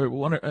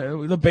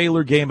 the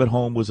Baylor game at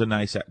home was a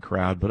nice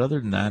crowd, but other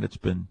than that, it's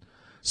been.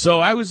 So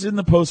I was in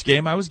the post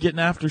game. I was getting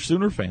after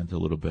Sooner fans a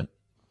little bit,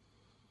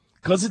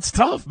 because it's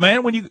tough,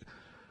 man.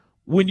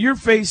 When you're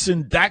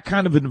facing that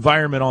kind of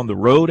environment on the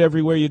road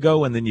everywhere you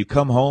go, and then you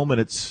come home and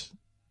it's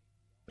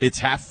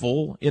half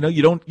full.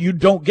 You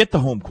don't get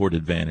the home court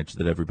advantage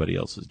that everybody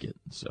else is getting.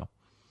 So,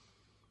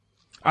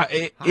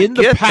 in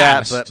the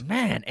past, but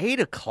man,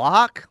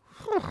 8:00.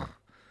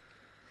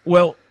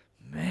 Well,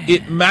 man.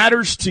 It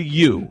matters to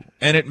you,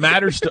 and it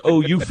matters to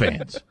OU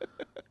fans.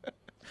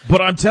 But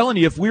I'm telling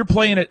you, if we're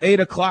playing at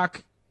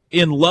 8:00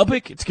 in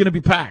Lubbock, it's going to be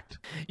packed.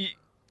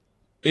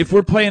 If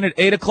we're playing at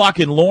 8:00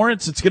 in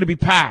Lawrence, it's going to be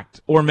packed,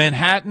 or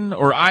Manhattan,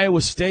 or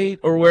Iowa State,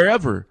 or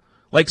wherever.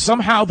 Like,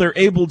 somehow they're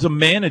able to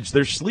manage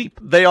their sleep.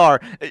 They are.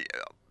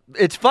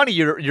 It's funny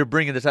you're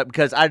bringing this up,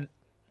 because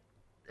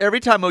every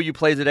time OU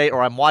plays at 8,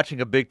 or I'm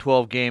watching a Big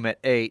 12 game at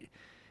 8,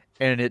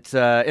 and it's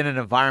in an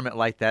environment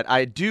like that,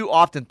 I do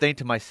often think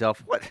to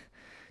myself, what,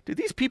 do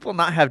these people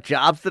not have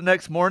jobs the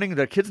next morning? Do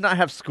their kids not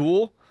have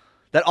school?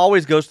 That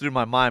always goes through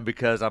my mind,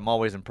 because I'm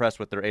always impressed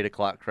with their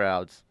 8:00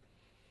 crowds.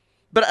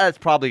 But I'm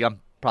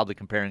probably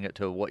comparing it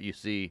to what you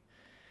see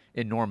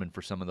in Norman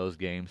for some of those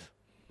games.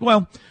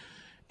 Well,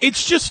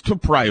 it's just a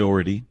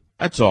priority.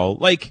 That's all.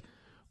 Like,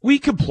 we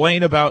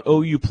complain about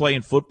OU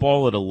playing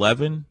football at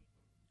 11,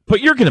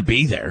 but you're going to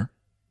be there,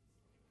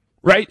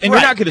 right? And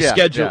you're not going to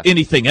schedule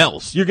anything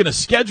else. You're going to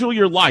schedule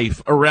your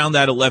life around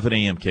that 11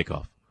 a.m.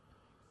 kickoff.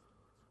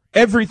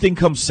 Everything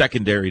comes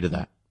secondary to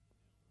that.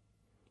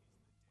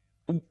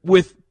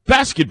 With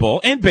basketball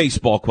and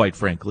baseball, quite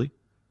frankly,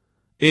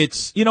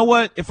 it's, you know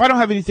what? If I don't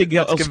have anything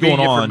else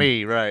going on, for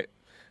me, right?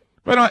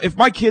 But if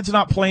my kid's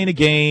not playing a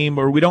game,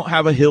 or we don't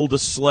have a hill to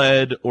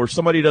sled, or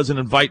somebody doesn't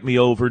invite me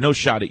over, no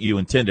shot at you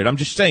intended. I'm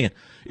just saying,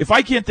 if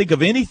I can't think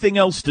of anything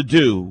else to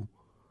do,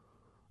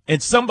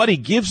 and somebody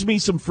gives me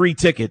some free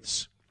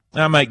tickets,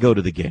 I might go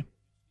to the game.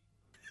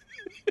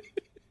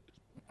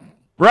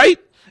 Right?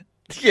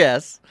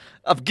 Yes.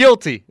 I'm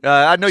guilty.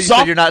 I know you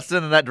said you're not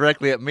sending that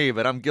directly at me,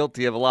 but I'm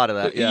guilty of a lot of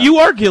that. Yeah. You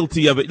are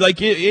guilty of it.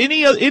 Like,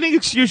 any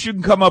excuse you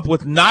can come up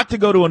with not to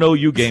go to an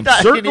OU game,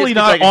 certainly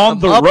not on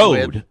the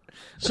road.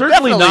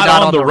 Certainly not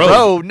on the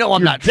road. No,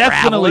 I'm not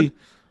traveling.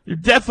 You're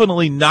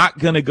definitely not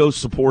going to go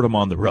support them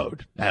on the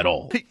road at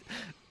all.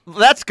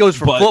 That goes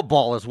for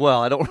football as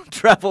well. I don't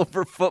travel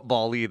for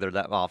football either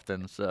that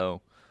often.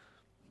 So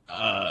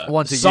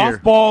once a year.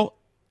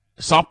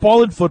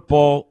 Softball and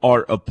football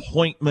are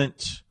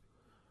appointment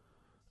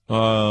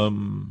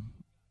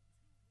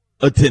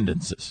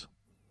attendances.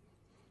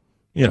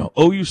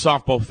 OU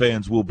softball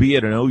fans will be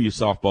at an OU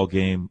softball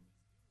game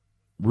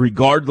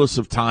regardless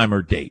of time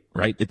or date,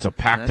 right? It's a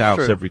packed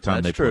house every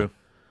time they play.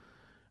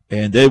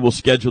 And they will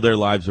schedule their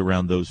lives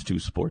around those two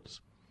sports.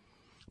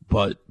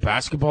 But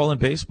basketball and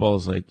baseball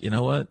is like, you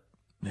know what?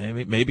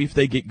 Maybe if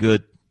they get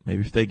good,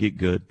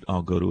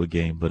 I'll go to a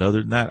game. But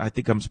other than that, I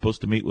think I'm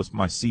supposed to meet with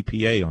my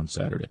CPA on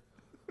Saturday.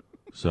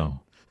 So,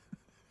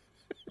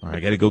 all right, I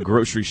got to go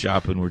grocery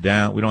shopping. We're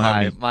down. We don't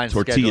have any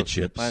tortilla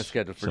chips. Mine's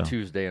scheduled for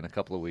Tuesday in a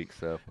couple of weeks.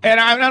 So, and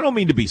I don't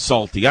mean to be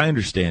salty. I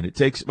understand it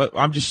takes, but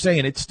I'm just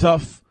saying it's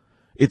tough.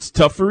 It's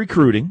tough for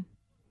recruiting.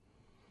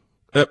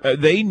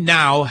 They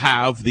now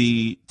have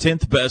the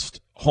 10th best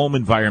home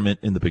environment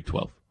in the Big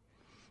 12.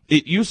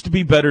 It used to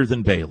be better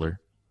than Baylor,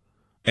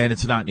 and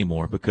it's not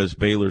anymore because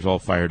Baylor's all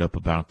fired up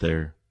about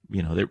their,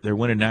 they're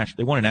winning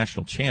they won a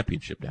national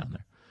championship down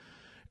there.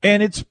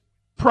 And it's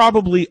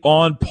probably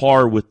on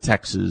par with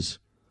Texas,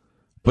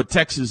 but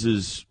Texas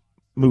is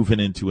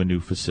moving into a new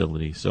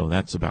facility, so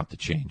that's about to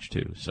change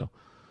too. So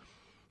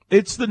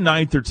It's the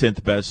 9th or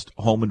 10th best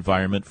home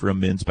environment for a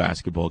men's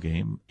basketball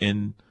game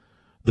in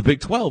the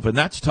Big 12, and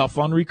that's tough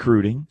on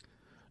recruiting.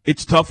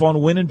 It's tough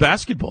on winning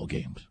basketball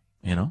games,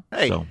 you know?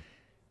 Hey, so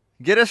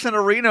get us an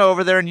arena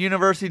over there in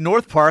University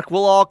North Park.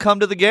 We'll all come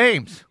to the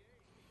games.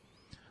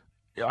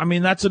 I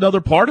mean, that's another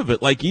part of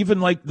it. Like,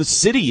 even like the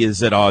city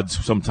is at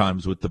odds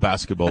sometimes with the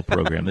basketball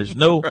program. There's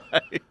no,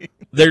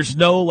 there's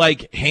no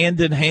like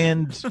hand in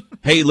hand.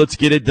 Hey, let's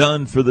get it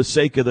done for the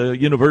sake of the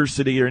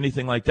university or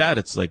anything like that.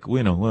 It's like,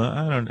 you know,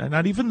 I don't,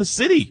 not even the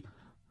city.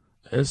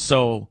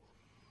 So,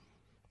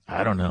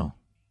 I don't know.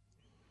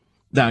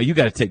 Now you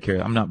got to take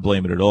care. I'm not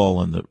blaming it all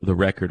on the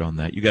record on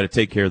that. You got to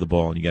take care of the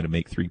ball and you got to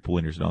make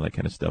 3-pointers and all that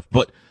kind of stuff.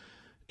 But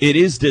it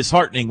is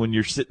disheartening when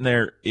you're sitting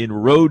there in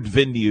road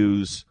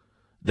venues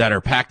that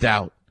are packed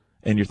out,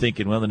 and you're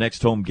thinking, well, the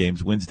next home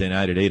game's Wednesday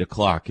night at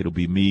 8:00. It'll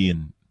be me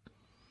and,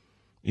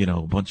 you know,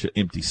 a bunch of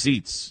empty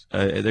seats.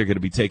 They're going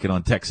to be taking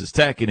on Texas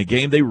Tech in a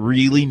game they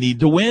really need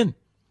to win.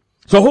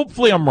 So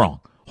hopefully I'm wrong.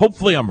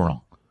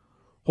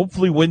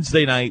 Hopefully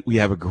Wednesday night we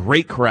have a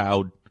great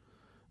crowd,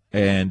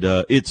 and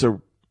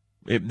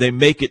they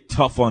make it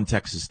tough on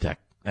Texas Tech.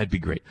 That'd be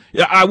great.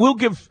 Yeah, I will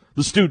give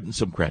the students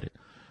some credit.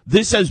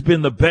 This has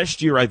been the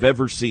best year I've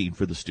ever seen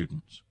for the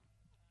students.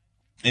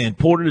 And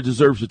Porter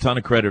deserves a ton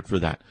of credit for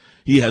that.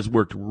 He has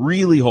worked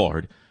really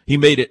hard. He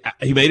made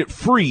it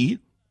free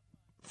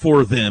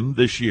for them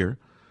this year,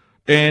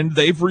 and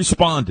they've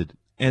responded,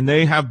 and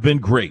they have been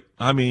great.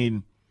 I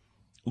mean,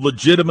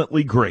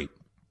 legitimately great.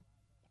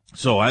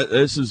 So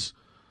this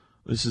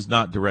is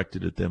not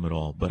directed at them at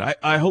all. But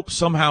I hope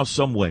somehow,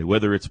 some way,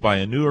 whether it's by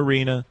a new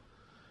arena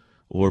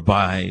or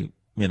by,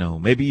 you know,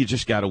 maybe you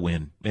just got to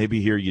win.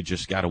 Maybe here you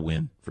just got to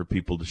win for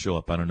people to show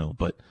up. I don't know,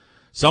 but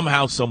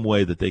somehow, some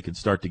way that they can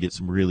start to get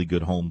some really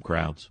good home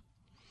crowds.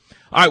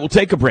 All right, we'll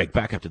take a break.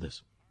 Back after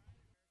this.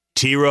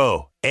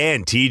 T-Row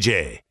and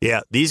TJ. Yeah,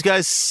 these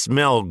guys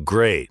smell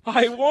great.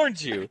 I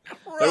warned you.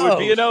 There would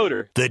be an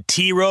odor. The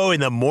T-Row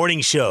in the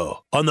Morning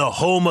Show on the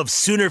home of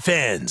Sooner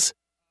fans.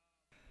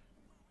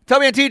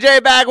 Toby and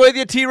TJ back with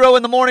you. T-Row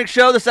in the Morning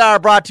Show. This hour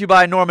brought to you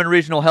by Norman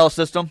Regional Health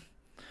System.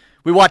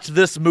 We watched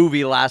this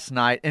movie last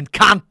night,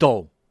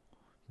 Encanto.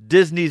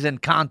 Disney's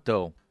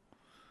Encanto.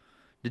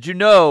 Did you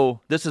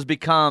know this has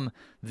become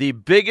the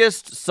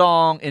biggest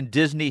song in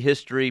Disney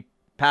history,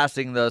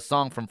 passing the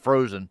song from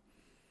Frozen?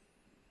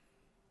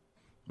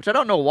 Which I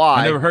don't know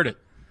why. I never heard it.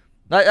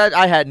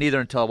 I hadn't either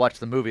until I watched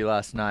the movie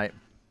last night.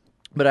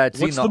 But I had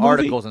seen the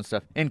articles and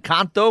stuff.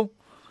 Encanto?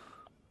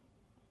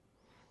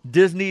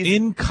 Disney's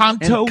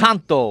Encanto?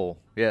 Encanto,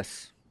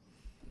 yes.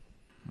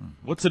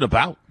 What's it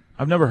about?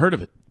 I've never heard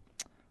of it.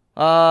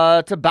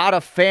 It's about a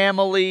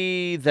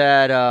family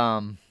that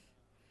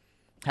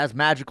has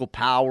magical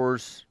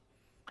powers,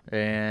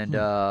 and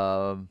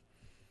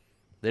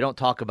they don't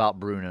talk about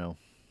Bruno.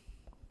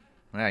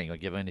 I ain't gonna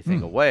give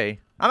anything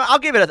away. I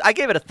gave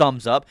it a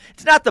thumbs up.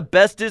 It's not the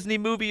best Disney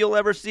movie you'll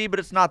ever see, but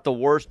it's not the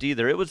worst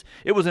either. It was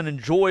an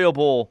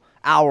enjoyable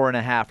hour and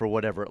a half or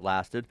whatever it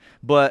lasted.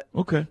 But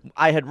okay,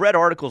 I had read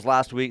articles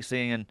last week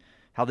saying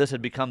how this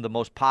had become the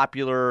most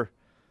popular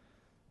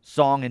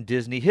song in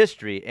Disney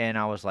history, and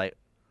I was like,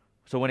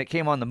 so when it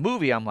came on the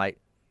movie, I'm like,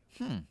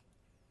 I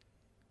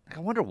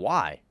wonder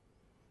why.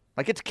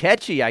 Like, it's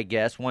catchy, I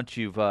guess, once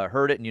you've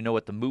heard it and you know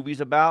what the movie's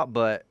about,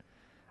 but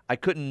I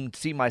couldn't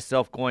see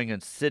myself going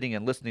and sitting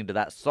and listening to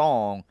that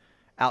song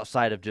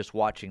outside of just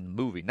watching the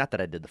movie. Not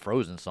that I did the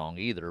Frozen song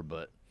either,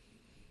 but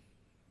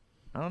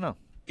I don't know.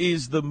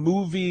 Is the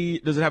movie,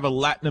 does it have a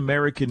Latin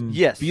American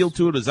feel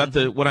to it? Is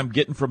that what I'm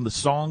getting from the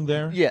song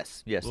there?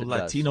 Yes, it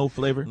Latino does.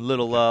 flavor?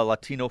 Little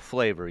Latino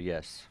flavor,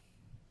 yes.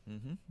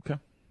 Okay.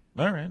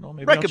 All right. Well,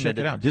 maybe I'll check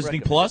it out. Disney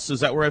Plus, is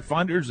that where I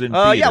find it, or is it in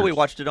yeah, theaters? we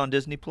watched it on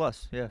Disney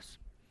Plus, yes.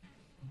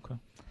 Okay.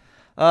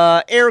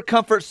 Air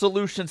Comfort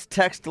Solutions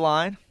text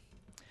line.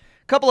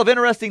 Couple of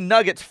interesting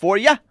nuggets for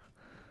you.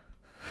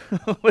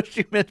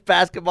 OSU men's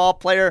basketball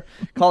player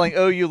calling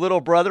OU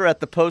little brother at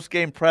the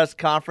post-game press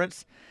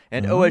conference.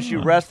 And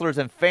OSU wrestlers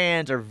and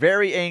fans are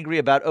very angry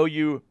about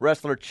OU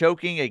wrestler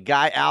choking a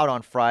guy out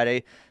on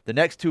Friday. The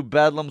next two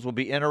bedlams will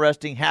be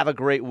interesting. Have a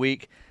great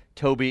week.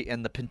 Toby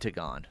and the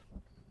Pentagon.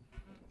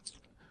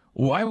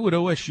 Why would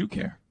OSU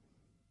care?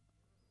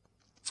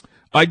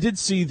 I did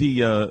see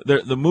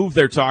the move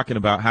they're talking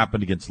about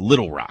happened against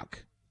Little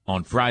Rock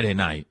on Friday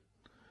night.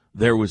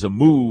 There was a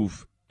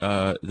move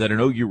that an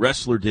OU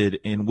wrestler did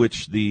in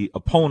which the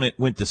opponent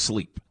went to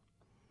sleep.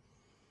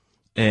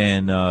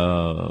 And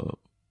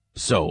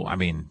so, I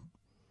mean,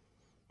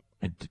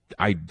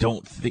 I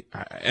don't think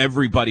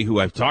everybody who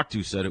I've talked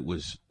to said it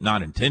was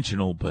not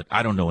intentional, but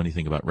I don't know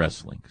anything about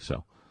wrestling.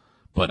 So,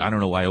 but I don't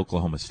know why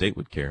Oklahoma State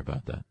would care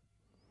about that.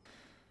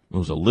 It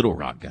was a Little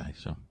Rock guy,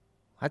 so.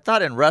 I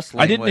thought in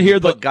wrestling, when you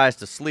put guys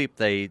to sleep,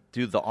 they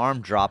do the arm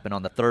dropping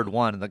on the third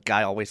one, and the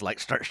guy always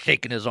starts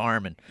shaking his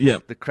arm, and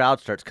the crowd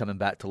starts coming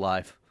back to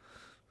life.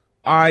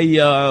 I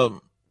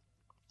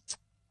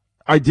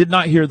did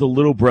not hear the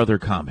little brother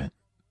comment.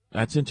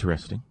 That's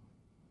interesting.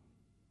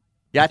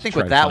 Yeah, I think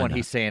with that one,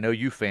 he's saying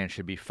OU fans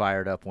should be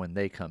fired up when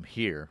they come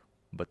here,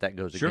 but that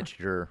goes against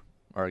your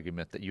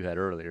argument that you had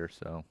earlier.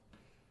 So,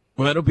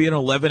 well, it'll be an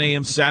 11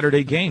 a.m.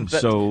 Saturday game.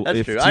 So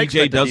if true.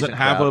 TJ doesn't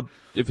have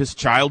if his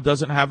child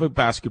doesn't have a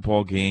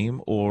basketball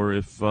game, or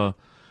if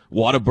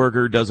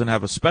Whataburger doesn't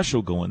have a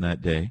special going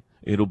that day,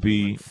 it'll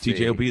be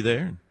TJ will be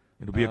there.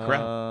 It'll be a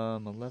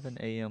crowd. 11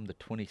 a.m. the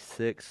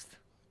 26th.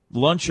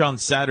 Lunch on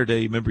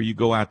Saturday. Remember, you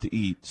go out to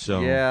eat,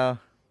 so yeah, you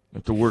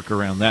have to work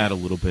around that a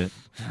little bit.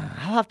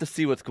 I'll have to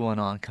see what's going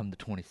on come the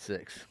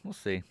 26th. We'll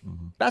see.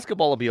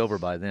 Basketball will be over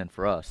by then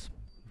for us,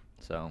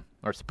 so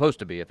or supposed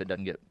to be if it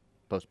doesn't get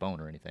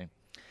postponed or anything.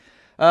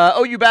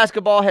 OU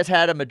basketball has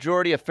had a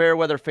majority of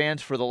fair-weather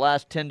fans for the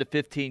last 10 to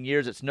 15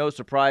 years. It's no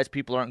surprise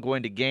people aren't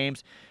going to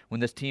games when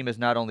this team is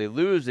not only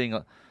losing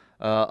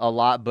a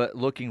lot, but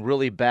looking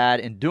really bad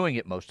and doing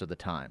it most of the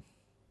time.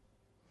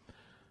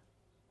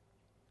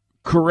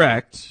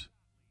 Correct.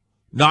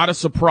 Not a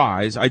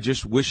surprise. I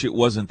just wish it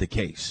wasn't the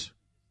case.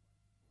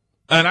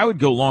 And I would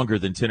go longer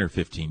than 10 or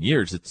 15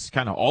 years. It's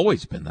kind of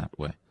always been that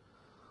way.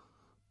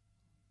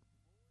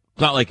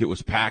 It's not like it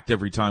was packed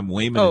every time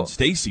Wayman and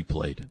Stacy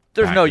played.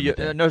 There's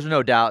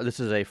no doubt this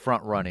is a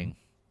front-running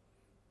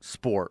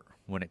sport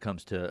when it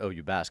comes to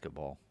OU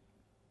basketball.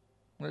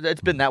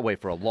 It's been that way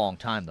for a long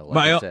time, though,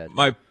 like I said.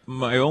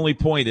 My only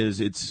point is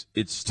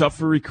it's tough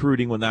for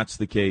recruiting when that's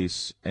the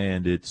case,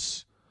 and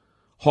it's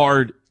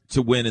hard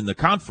to win in the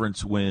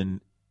conference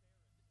when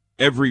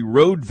every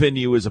road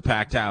venue is a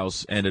packed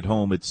house and at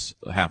home it's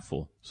half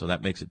full. So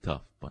that makes it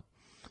tough. But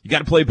you got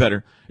to play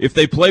better. If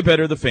they play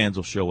better, the fans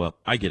will show up.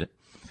 I get it.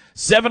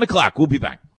 7 o'clock. We'll be back.